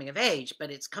is coming of age,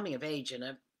 but it's coming of age in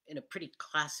a pretty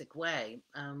classic way.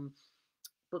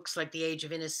 Books like The Age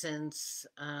of Innocence.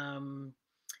 I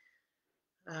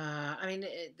mean,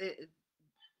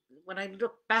 when I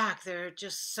look back, there are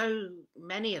just so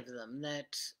many of them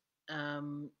that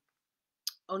um,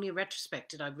 only in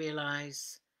retrospect did I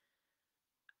realize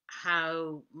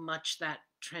how much that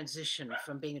transition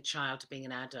from being a child to being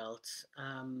an adult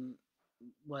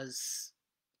was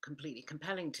completely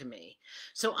compelling to me.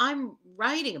 So I'm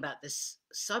writing about this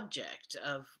subject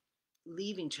of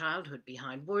leaving childhood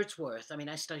behind. Wordsworth. I mean,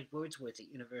 I studied Wordsworth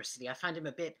at university. I find him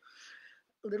a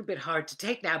little bit hard to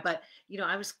take now, but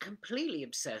I was completely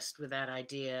obsessed with that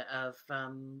idea of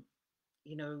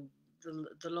you know,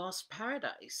 the lost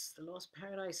paradise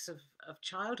of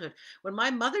childhood. When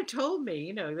my mother told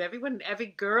me, every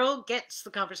girl gets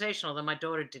the conversation, although my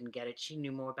daughter didn't get it. She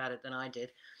knew more about it than I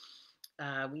did.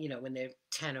 When they're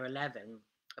 10 or 11,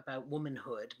 about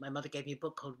womanhood. My mother gave me a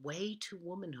book called Way to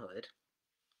Womanhood.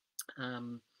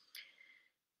 Um,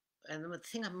 and the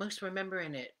thing I most remember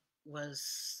in it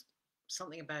was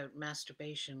something about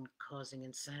masturbation causing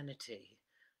insanity.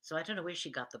 So I don't know where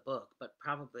she got the book, but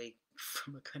probably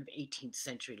from a kind of 18th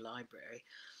century library.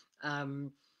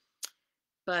 Um,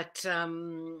 but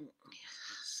sorry,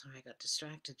 I got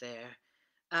distracted there.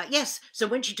 Yes, so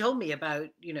when she told me about,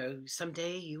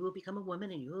 someday you will become a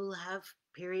woman and you'll have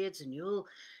periods and you'll,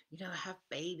 have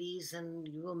babies and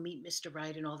you will meet Mr.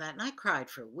 Right and all that. And I cried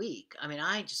for a week. I mean,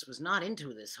 I just was not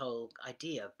into this whole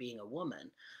idea of being a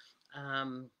woman.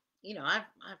 Um,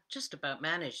 I've just about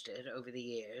managed it over the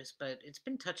years, but it's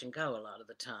been touch and go a lot of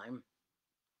the time.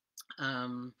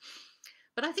 Um,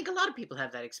 but I think a lot of people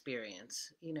have that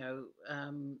experience.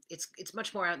 It's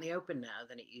much more out in the open now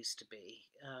than it used to be,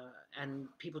 and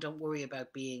people don't worry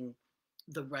about being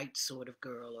the right sort of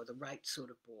girl or the right sort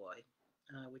of boy,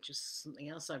 which is something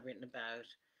else I've written about.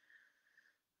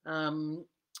 Um,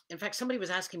 in fact, somebody was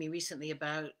asking me recently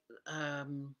about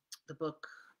the book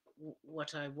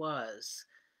What I Was,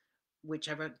 which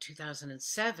I wrote in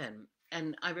 2007.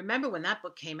 And I remember when that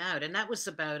book came out, and that was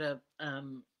about uh,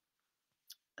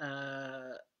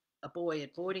 a boy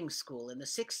at boarding school in the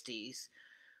 60s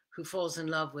who falls in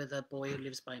love with a boy who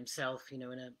lives by himself, in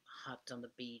a hut on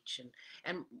the beach.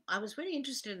 And I was really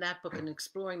interested in that book and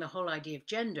exploring the whole idea of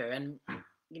gender and,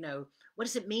 what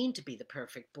does it mean to be the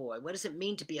perfect boy? What does it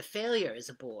mean to be a failure as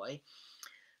a boy?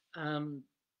 Um,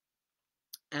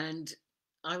 and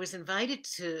I was invited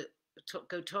to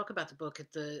go talk about the book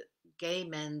at the Gay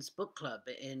Men's Book Club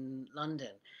in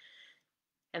London.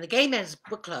 And the Gay Men's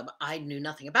Book Club, I knew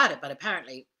nothing about it, but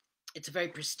apparently it's a very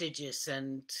prestigious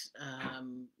and,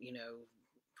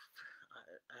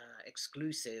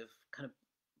 exclusive kind of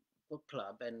book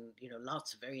club, and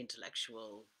lots of very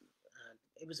intellectual.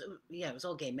 It was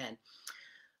all gay men,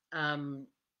 um,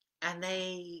 and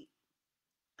they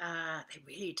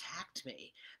really attacked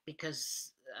me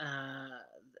because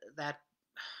that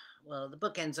well, the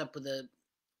book ends up with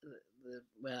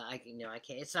well, I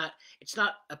can't. It's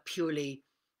not a purely.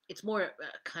 It's more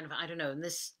kind of, I don't know. In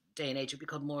this day and age, it would be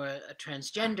called more a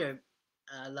transgender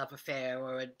love affair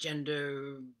or a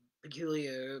gender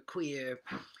peculiar queer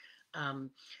um,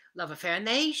 love affair, and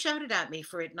they shouted at me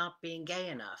for it not being gay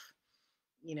enough.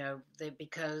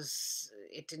 Because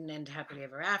it didn't end happily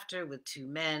ever after with two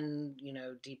men,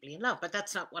 deeply in love. But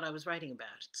that's not what I was writing about.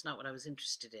 It's not what I was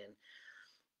interested in.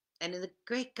 And in The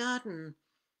Great Garden,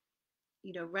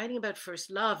 writing about first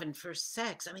love and first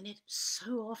sex, I mean, it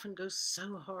so often goes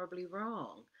so horribly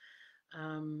wrong.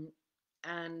 Um,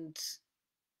 and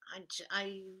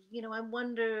I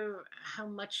wonder how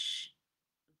much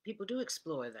people do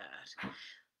explore that.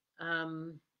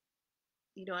 Um,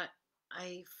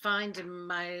 I find in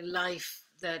my life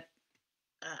that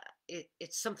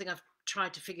it's something I've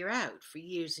tried to figure out for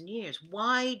years and years.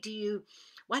 Why do you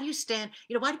stand?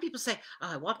 Why do people say,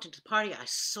 oh, I walked into the party, I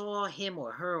saw him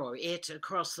or her or it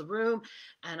across the room,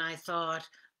 and I thought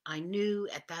I knew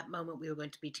at that moment we were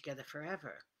going to be together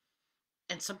forever.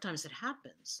 And sometimes it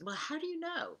happens. Well, how do you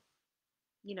know?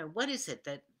 What is it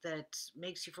that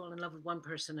makes you fall in love with one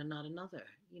person and not another?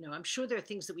 I'm sure there are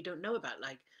things that we don't know about,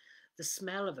 like the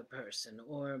smell of a person,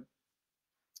 or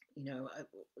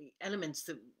elements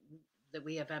that that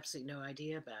we have absolutely no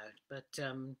idea about. But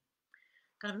God,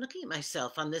 I'm looking at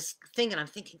myself on this thing and I'm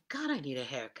thinking, God, I need a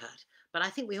haircut. But I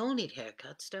think we all need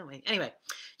haircuts, don't we? Anyway,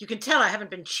 you can tell I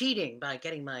haven't been cheating by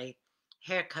getting my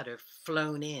hair cutter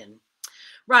flown in.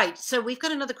 Right. So we've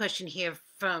got another question here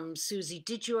from Susie.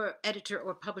 Did your editor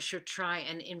or publisher try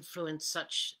and influence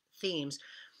such themes?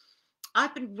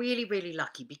 I've been really, really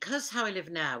lucky because How I Live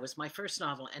Now was my first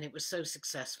novel and it was so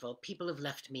successful. People have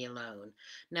left me alone.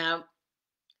 Now,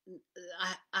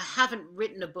 I haven't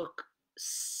written a book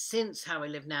since How I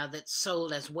Live Now that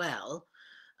sold as well.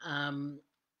 Um,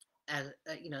 as,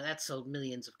 that sold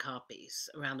millions of copies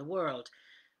around the world.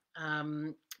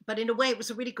 But in a way, it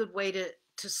was a really good way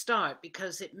to start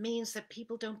because it means that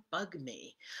people don't bug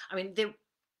me. I mean,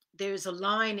 there's a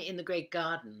line in The Great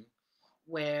Garden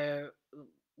where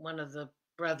one of the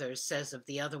brothers says of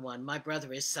the other one, "My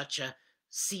brother is such a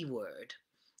C word."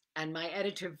 And my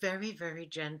editor very, very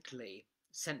gently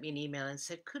sent me an email and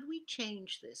said, "Could we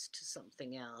change this to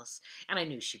something else?" And I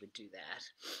knew she would do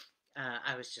that.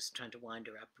 I was just trying to wind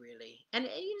her up, really. And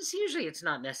usually it's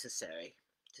not necessary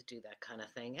to do that kind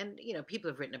of thing. And, people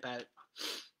have written about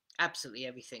absolutely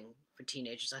everything for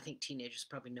teenagers. I think teenagers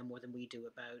probably know more than we do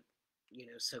about,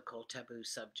 so-called taboo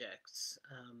subjects.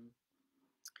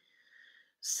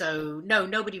 So, no,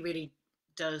 nobody really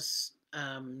does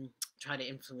try to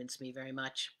influence me very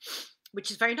much,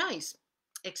 which is very nice,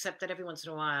 except that every once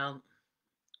in a while,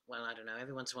 well, I don't know,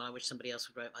 every once in a while I wish somebody else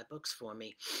would write my books for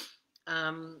me.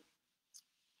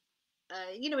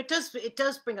 It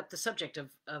does bring up the subject of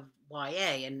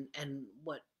YA and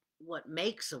what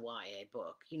makes a YA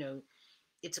book.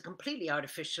 It's a completely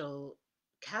artificial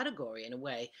category in a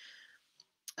way.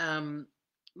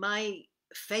 My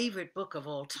favorite book of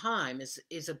all time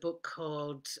is a book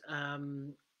called A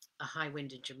High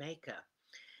Wind in Jamaica.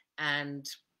 And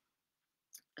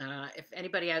if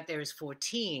anybody out there is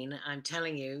 14, I'm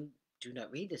telling you, do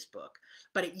not read this book.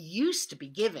 But it used to be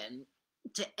given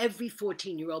to every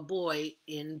 14-year-old boy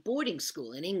in boarding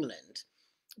school in England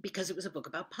because it was a book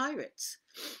about pirates.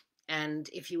 And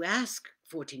if you ask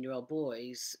 14-year-old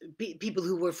boys, people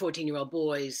who were 14-year-old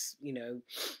boys,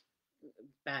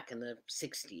 back in the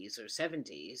 60s or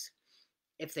 70s,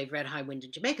 if they've read High Wind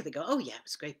in Jamaica, they go, "Oh yeah, it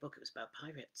was a great book. It was about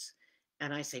pirates."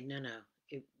 And I say, no,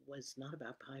 it was not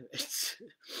about pirates.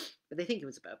 But they think it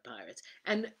was about pirates.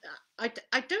 And I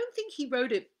don't think he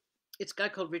wrote it. It's a guy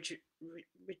called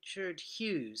Richard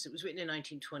Hughes. It was written in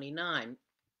 1929.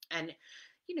 And,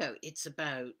 it's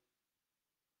about,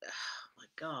 oh my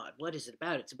God, what is it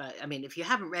about? It's about, I mean, if you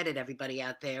haven't read it, everybody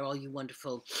out there, all you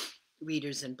wonderful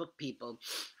readers and book people,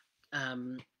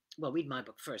 well, read my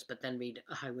book first, but then read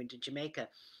A High Wind in Jamaica.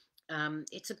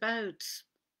 It's about,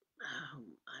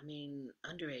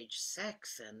 underage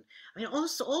sex and,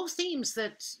 also all themes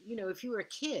that, if you were a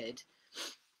kid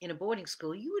in a boarding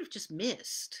school, you would have just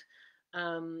missed.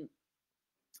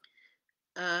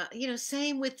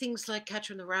 Same with things like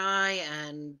Catcher in the Rye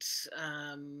and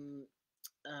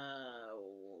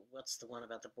what's the one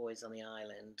about the boys on the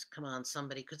island? Come on,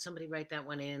 could somebody write that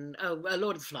one in? Oh,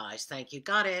 Lord of the Flies. Thank you.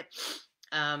 Got it.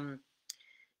 They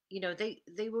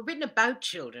were written about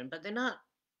children, but they're not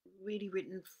really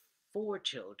written for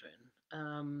children.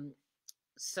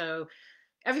 So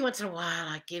every once in a while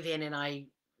I give in and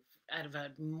out of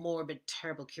a morbid,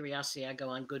 terrible curiosity, I go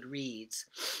on Goodreads,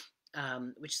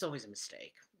 which is always a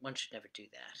mistake. One should never do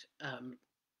that.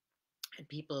 And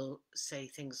people say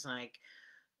things like,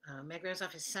 Meg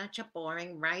Rosoff is such a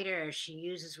boring writer. She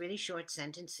uses really short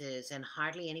sentences and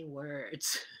hardly any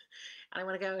words. And I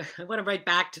want to write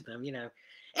back to them,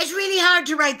 It's really hard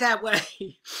to write that way.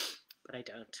 But I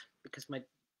don't, because my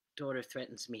daughter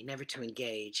threatens me never to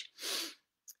engage.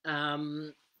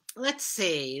 Let's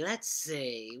see.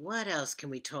 What else can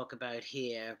we talk about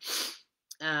here?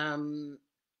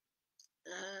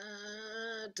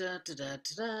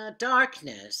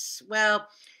 Darkness. Well,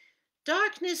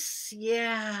 darkness,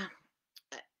 yeah.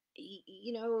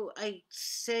 I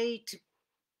say to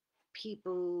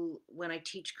people when I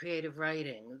teach creative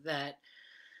writing that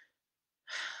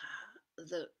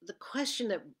the question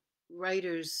that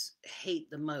writers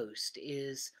hate the most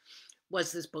is,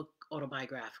 was this book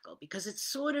autobiographical? Because it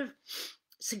sort of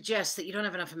suggests that you don't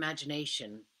have enough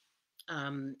imagination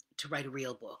to write a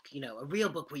real book, a real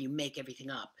book where you make everything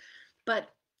up. But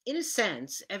in a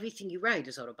sense, everything you write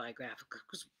is autobiographical,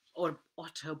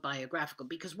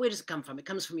 because where does it come from? It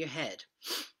comes from your head.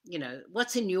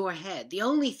 What's in your head? The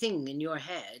only thing in your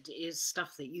head is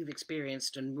stuff that you've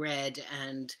experienced and read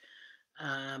and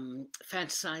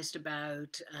fantasized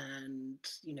about and,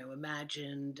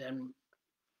 imagined.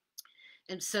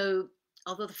 And so,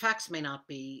 although the facts may not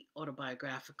be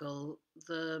autobiographical,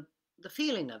 the the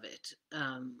feeling of it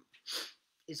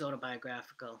is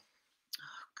autobiographical.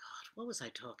 Oh God, what was I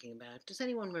talking about? Does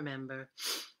anyone remember?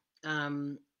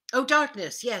 Um, oh,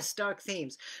 darkness. Yes, dark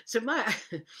themes. So my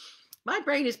my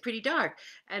brain is pretty dark,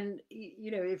 and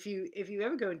if you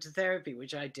ever go into therapy,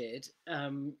 which I did,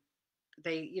 one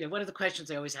of the questions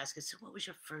they always ask is, so what was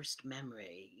your first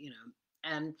memory?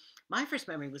 And my first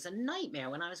memory was a nightmare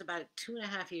when I was about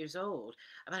 2.5 years old,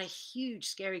 about a huge,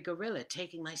 scary gorilla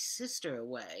taking my sister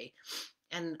away.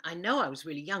 And I know I was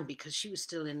really young because she was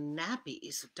still in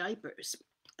nappies, diapers,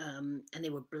 and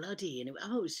they were bloody, and it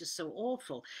was just so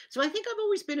awful. So I think I've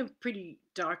always been a pretty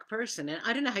dark person, and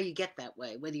I don't know how you get that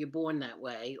way, whether you're born that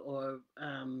way or,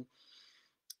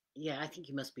 yeah, I think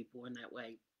you must be born that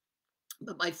way.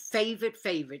 But my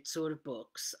favorite sort of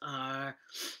books are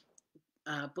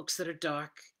books that are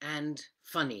dark and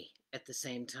funny at the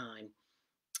same time.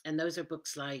 And those are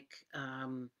books like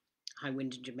High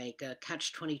Wind in Jamaica,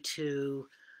 Catch 22.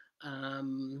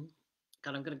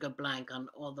 God, I'm going to go blank on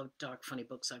all the dark, funny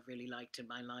books I've really liked in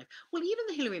my life. Well, even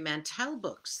the Hilary Mantel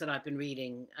books that I've been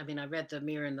reading. I mean, I read The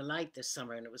Mirror and the Light this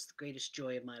summer, and it was the greatest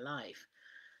joy of my life.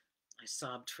 I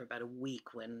sobbed for about a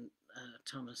week when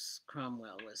Thomas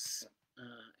Cromwell was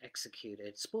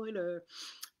executed. Spoiler.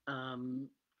 Um,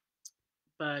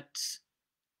 but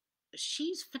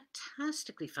she's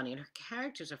fantastically funny, and her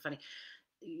characters are funny,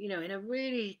 in a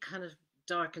really kind of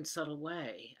dark and subtle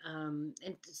way. And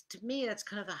to me, that's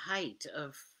kind of the height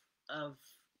of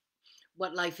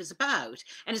what life is about.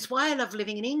 And it's why I love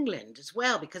living in England as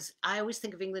well, because I always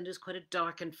think of England as quite a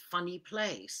dark and funny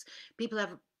place. People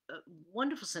have a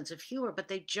wonderful sense of humor, but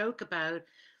they joke about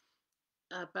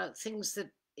things that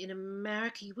in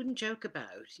America you wouldn't joke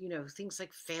about. Things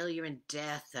like failure and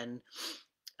death, and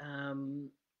um,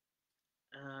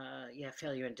 yeah,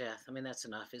 failure and death. I mean, that's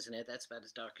enough, isn't it? That's about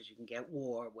as dark as you can get.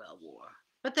 War.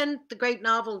 But then the great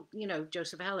novel,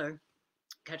 Joseph Heller,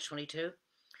 Catch 22.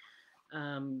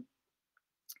 Um,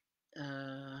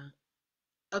 uh,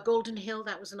 A Golden Hill,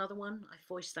 that was another one. I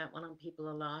voiced that one on people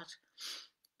a lot.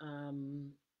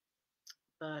 Um,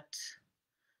 but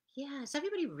yeah, is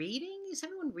everybody reading? Is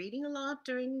everyone reading a lot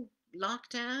during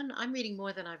lockdown? I'm reading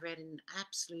more than I've read in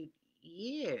absolute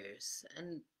years,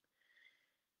 and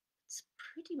it's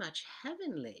pretty much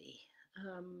heavenly.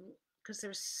 Because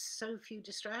there's so few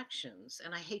distractions,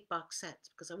 and I hate box sets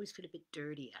because I always feel a bit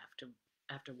dirty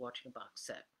after watching a box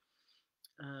set.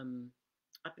 Um,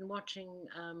 I've been watching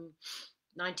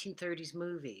 1930s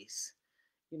movies,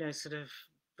 sort of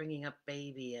bringing up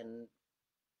Baby and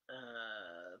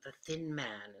The Thin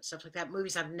Man and stuff like that.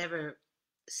 Movies I've never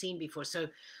seen before. So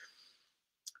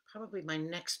probably my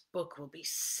next book will be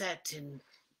set in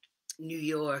New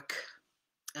York.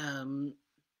 Um,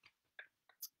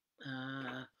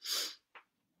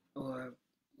 or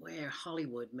where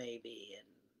Hollywood maybe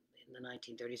in the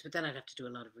 1930s, but then I'd have to do a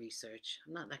lot of research.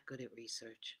 I'm not that good at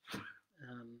research.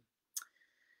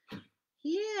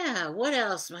 Yeah, what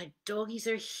else? My doggies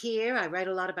are here. I write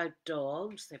a lot about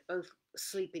dogs. They're both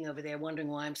sleeping over there, wondering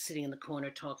why I'm sitting in the corner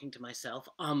talking to myself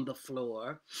on the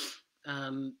floor.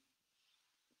 I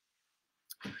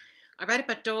write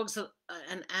about dogs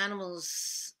and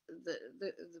animals.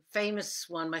 The famous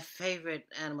one, my favorite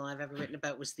animal I've ever written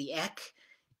about was the Eck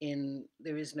in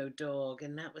There Is No Dog,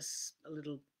 and that was a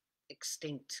little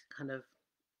extinct kind of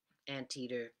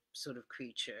anteater sort of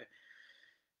creature.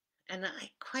 And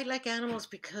I quite like animals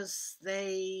because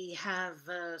they have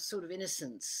a sort of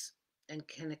innocence and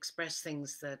can express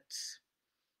things that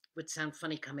would sound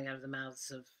funny coming out of the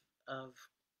mouths of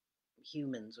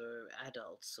humans or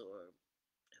adults or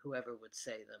whoever would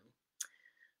say them.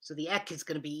 So the Eck is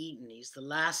going to be eaten. He's the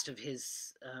last of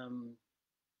his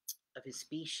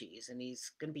species, and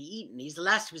he's going to be eaten. He's the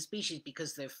last of his species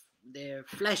because their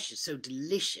flesh is so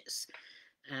delicious.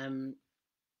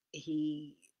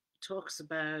 He talks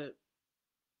about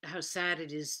how sad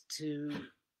it is to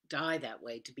die that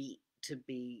way, to be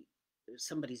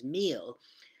somebody's meal,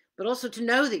 but also to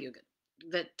know that you're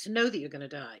going to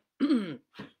die. And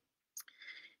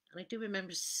I do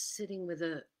remember sitting with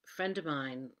a friend of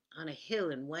mine on a hill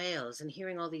in Wales and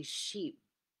hearing all these sheep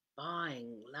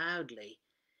baaing loudly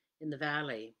in the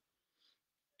valley.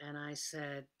 And I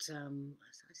said, I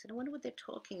wonder what they're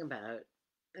talking about.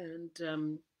 And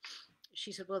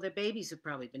she said, well, their babies have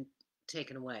probably been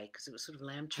taken away because it was sort of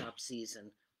lamb chop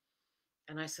season.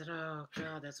 And I said, oh,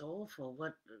 God, that's awful.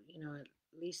 What, at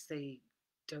least they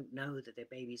don't know that their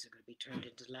babies are going to be turned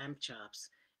into lamb chops.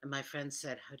 And my friend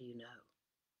said, how do you know?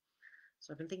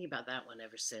 So I've been thinking about that one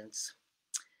ever since.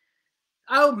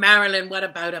 Oh, Marilyn, what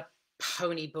about a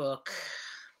pony book?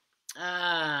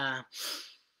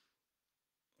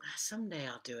 Someday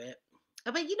I'll do it.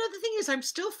 But the thing is, I'm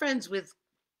still friends with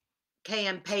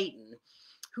K.M. Payton,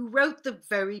 who wrote the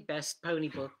very best pony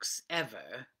books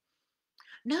ever.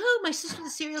 No, My Sister the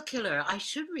Serial Killer. I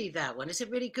should read that one. Is it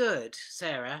really good,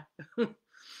 Sarah?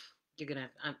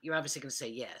 You're obviously gonna say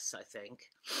yes, I think.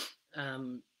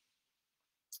 Um,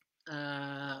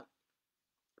 uh,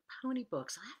 Pony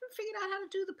books. I haven't figured out how to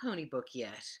do the pony book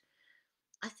yet.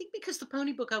 I think because the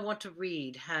pony book I want to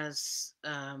read has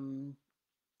have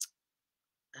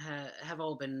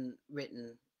all been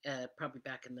written probably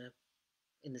back in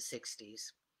the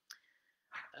 60s.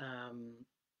 Um,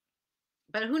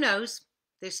 but who knows?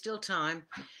 There's still time.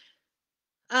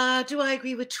 Do I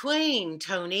agree with Twain,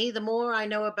 Tony? The more I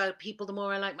know about people, the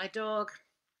more I like my dog.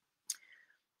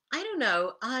 I don't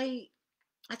know. I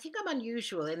think I'm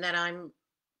unusual in that I'm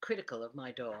critical of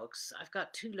my dogs. I've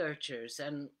got two lurchers,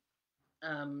 and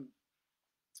um,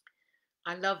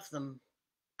 I love them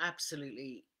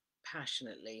absolutely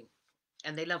passionately,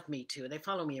 and they love me too. They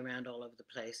follow me around all over the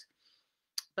place.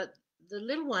 But the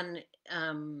little one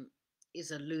is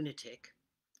a lunatic.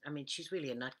 I mean, she's really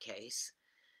a nutcase,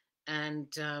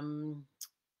 and the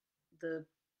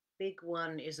big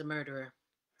one is a murderer,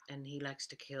 and he likes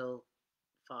to kill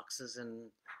foxes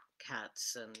and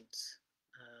cats and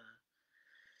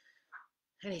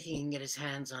anything he can get his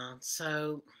hands on.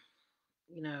 So,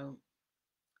 you know,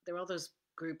 there are all those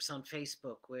groups on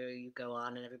Facebook where you go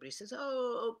on and everybody says,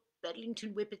 "Oh,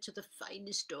 Bedlington Whippets are the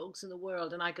finest dogs in the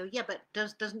world," and I go, "Yeah, but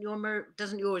doesn't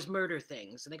yours murder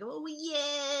things?" And they go, "Oh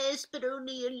yes, but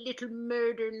only a little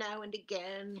murder now and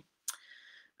again."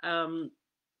 Um,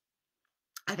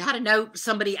 I've had a note,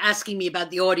 somebody asking me about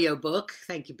the audiobook.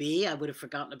 Thank you, B. I would have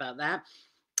forgotten about that.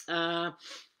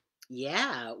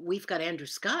 Yeah, we've got Andrew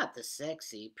Scott, the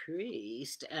sexy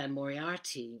priest, and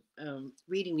Moriarty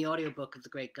reading the audiobook of The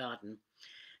Great Garden.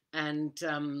 And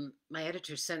my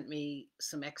editor sent me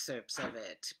some excerpts of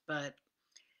it. But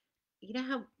you know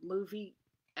how movie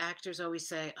actors always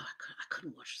say, "Oh, I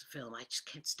couldn't watch the film. I just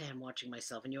can't stand watching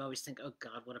myself." And you always think, "Oh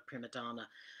God, what a prima donna."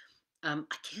 I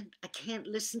can't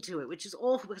listen to it, which is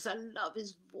awful because I love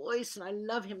his voice and I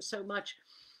love him so much.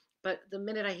 But the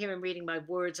minute I hear him reading my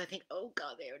words, I think, "Oh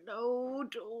God, no,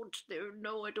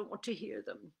 I don't want to hear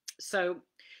them." So,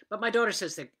 but my daughter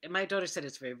said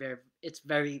it's very,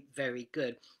 very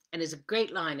good, and there's a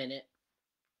great line in it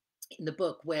in the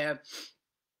book where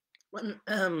one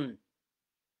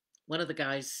of the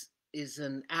guys is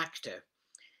an actor,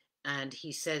 and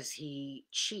he says he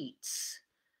cheats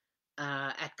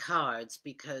at cards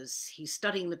because he's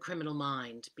studying the criminal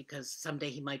mind because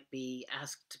someday he might be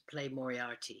asked to play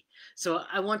Moriarty. So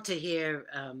I want to hear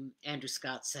Andrew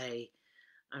Scott say,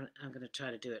 I'm going to try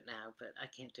to do it now, but I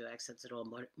can't do accents at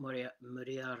all.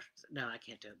 Moriarty. No, I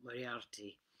can't do it.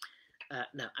 Moriarty.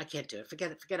 No, I can't do it.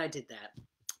 Forget I did that.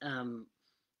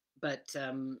 But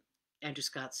Andrew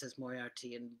Scott says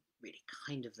Moriarty in really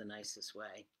kind of the nicest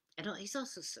way. And he's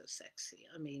also so sexy.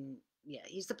 I mean, yeah,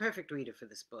 he's the perfect reader for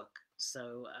this book.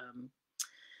 So,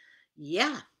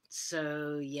 yeah.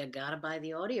 So you gotta buy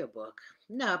the audiobook.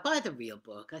 No, buy the real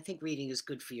book. I think reading is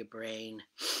good for your brain.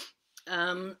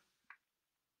 Um,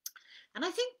 and I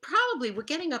think probably we're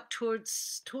getting up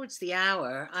towards the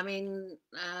hour. I mean,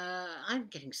 I'm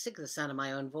getting sick of the sound of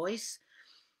my own voice.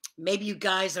 Maybe you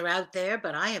guys are out there,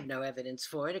 but I have no evidence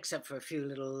for it except for a few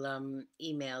little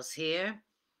emails here.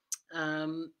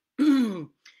 Um,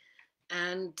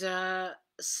 and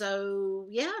so,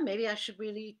 yeah, maybe I should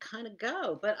really kind of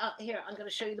go. But here, I'm going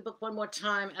to show you the book one more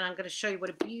time, and I'm going to show you what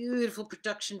a beautiful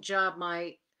production job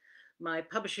my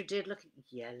publisher did. Look,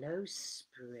 yellow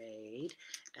sprayed,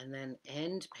 and then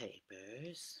end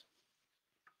papers.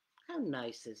 How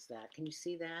nice is that? Can you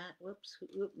see that? Whoops,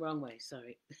 wrong way.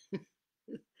 Sorry.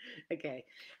 Okay,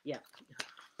 yeah.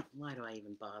 Why do I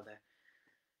even bother?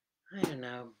 I don't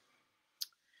know.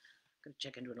 I'm gonna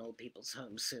check into an old people's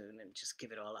home soon and just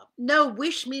give it all up. No,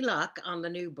 wish me luck on the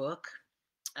new book.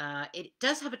 It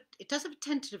does have a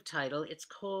tentative title. It's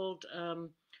called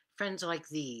Friends Like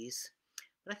These,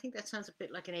 but I think that sounds a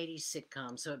bit like an 80s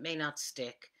sitcom, so it may not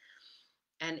stick.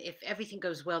 And if everything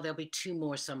goes well, there'll be two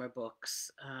more summer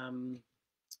books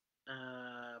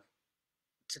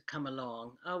to come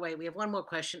along. Oh, wait, we have one more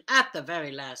question at the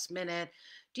very last minute.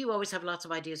 Do you always have lots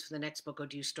of ideas for the next book, or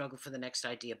do you struggle for the next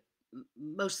idea?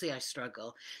 Mostly I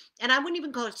struggle. And I wouldn't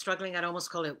even call it struggling, I'd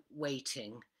almost call it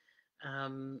waiting.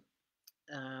 Um,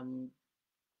 um,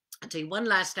 I'll tell you one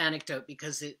last anecdote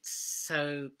because it's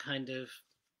so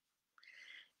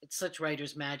it's such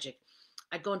writer's magic.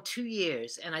 I'd gone 2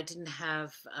 years and I didn't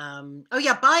have, oh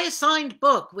yeah, buy a signed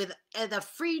book with the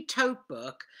free tote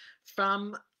book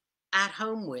from at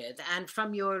home with, and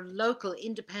from your local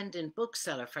independent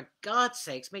bookseller. For God's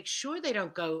sakes, make sure they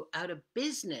don't go out of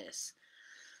business.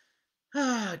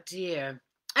 Oh dear.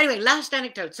 Anyway, last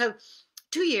anecdote. So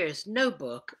 2 years, no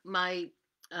book. My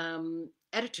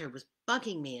editor was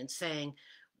bugging me and saying,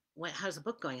 how's the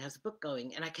book going? How's the book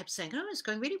going? And I kept saying, oh, it's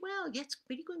going really well. Yeah, it's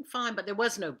really going fine. But there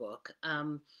was no book.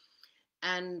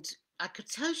 And I could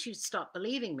tell she stopped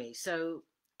believing me. So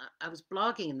I was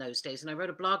blogging in those days, and I wrote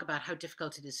a blog about how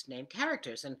difficult it is to name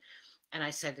characters. And I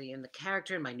said, in the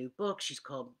character in my new book, she's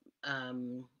called,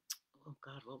 oh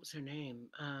God, what was her name?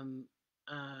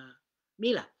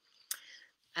 Mila.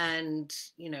 And,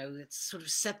 it sort of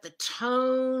set the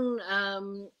tone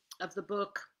of the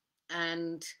book.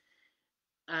 And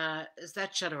as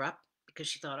that shut her up, because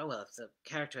she thought, oh, well, if the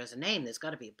character has a name, there's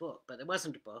got to be a book. But there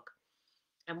wasn't a book.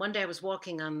 And one day I was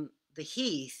walking on the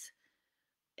heath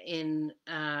in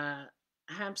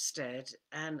Hampstead,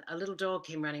 and a little dog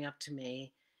came running up to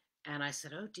me. And I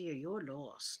said, oh, dear, you're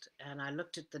lost. And I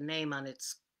looked at the name on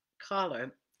its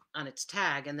collar, on its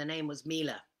tag, and the name was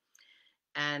Mila.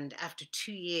 And after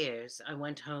 2 years, I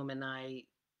went home and I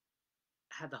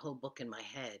had the whole book in my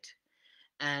head.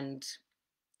 And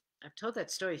I've told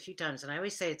that story a few times, and I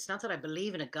always say it's not that I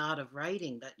believe in a God of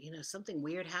writing, but, something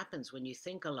weird happens when you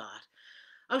think a lot.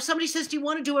 Oh, somebody says, do you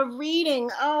want to do a reading?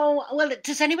 Oh, well,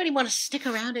 does anybody want to stick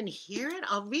around and hear it?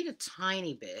 I'll read a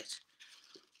tiny bit.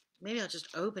 Maybe I'll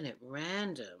just open it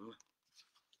random.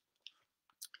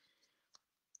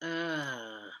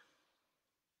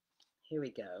 Here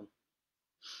we go.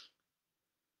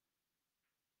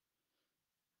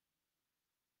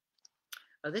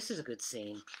 Oh, this is a good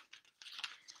scene.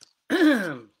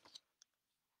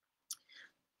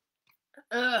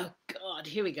 Oh, God,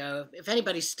 here we go. If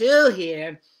anybody's still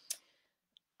here.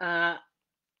 So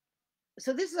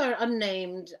this is our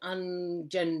unnamed,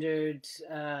 ungendered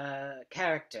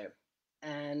character.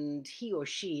 And he or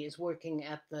she is working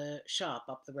at the shop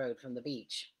up the road from the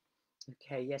beach.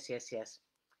 Okay, yes.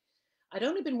 I'd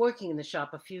only been working in the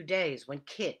shop a few days when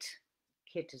Kit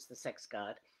is the sex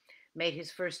god, made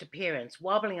his first appearance,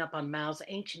 wobbling up on Mal's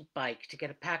ancient bike to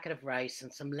get a packet of rice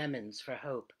and some lemons for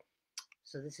Hope.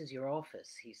 So this is your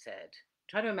office, he said.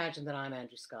 Try to imagine that I'm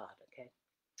Andrew Scott, okay?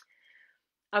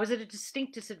 I was at a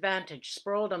distinct disadvantage,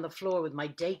 sprawled on the floor with my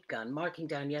date gun, marking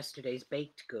down yesterday's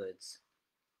baked goods.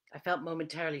 I felt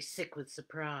momentarily sick with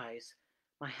surprise.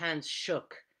 My hands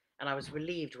shook, and I was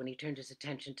relieved when he turned his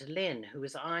attention to Lynn, who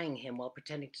was eyeing him while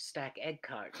pretending to stack egg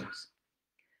cartons.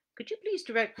 Could you please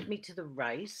direct me to the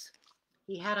rice?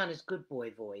 He had on his good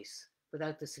boy voice,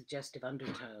 without the suggestive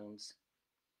undertones.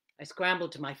 I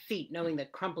scrambled to my feet, knowing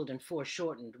that crumpled and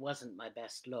foreshortened wasn't my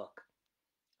best look.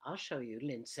 I'll show you,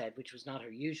 Lynn said, which was not her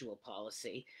usual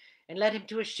policy, and led him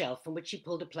to a shelf from which she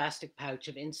pulled a plastic pouch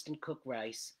of instant cooked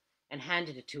rice and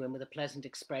handed it to him with a pleasant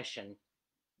expression,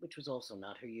 which was also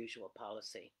not her usual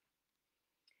policy.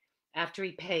 After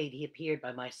he paid, he appeared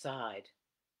by my side.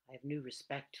 I have new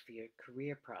respect for your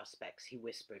career prospects, he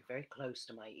whispered, very close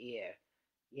to my ear.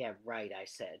 Yeah, right, I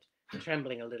said,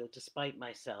 trembling a little despite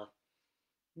myself.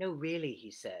 No, really,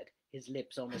 he said, his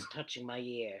lips almost touching my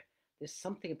ear. There's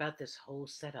something about this whole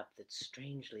setup that's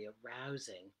strangely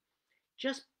arousing.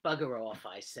 Just bugger off,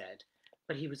 I said,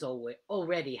 but he was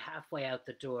already halfway out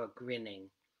the door, grinning.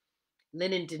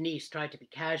 Lynn and Denise tried to be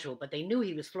casual, but they knew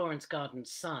he was Florence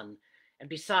Godden's son, and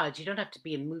besides, you don't have to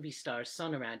be a movie star's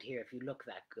son around here if you look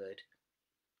that good.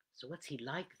 So what's he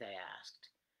like, they asked.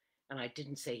 And I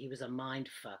didn't say he was a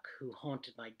mindfuck who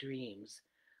haunted my dreams.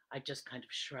 I just kind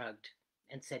of shrugged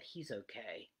and said he's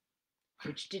okay,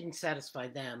 which didn't satisfy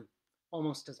them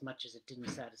almost as much as it didn't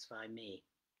satisfy me.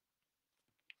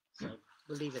 So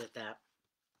we'll leave it at that.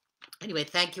 Anyway,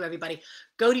 thank you, everybody.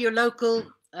 Go to your local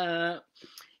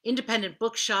independent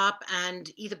bookshop and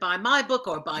either buy my book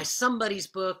or buy somebody's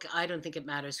book. I don't think it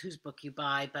matters whose book you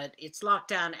buy, but it's locked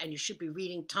down and you should be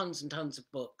reading tons and tons of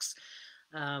books.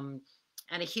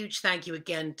 And a huge thank you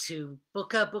again to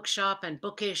Booker Bookshop and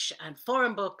Bookish and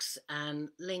Foreign Books and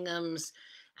Lingham's,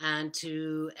 and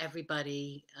to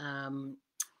everybody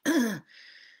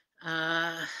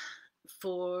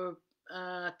for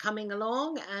coming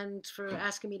along and for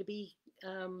asking me to be,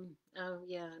 oh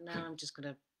yeah, now I'm just going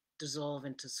to dissolve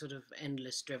into sort of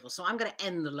endless drivel. So I'm going to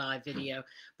end the live video,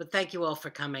 but thank you all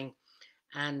for coming,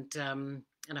 and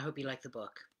I hope you like the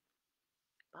book.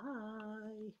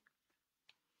 Bye.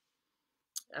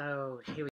 Oh, here we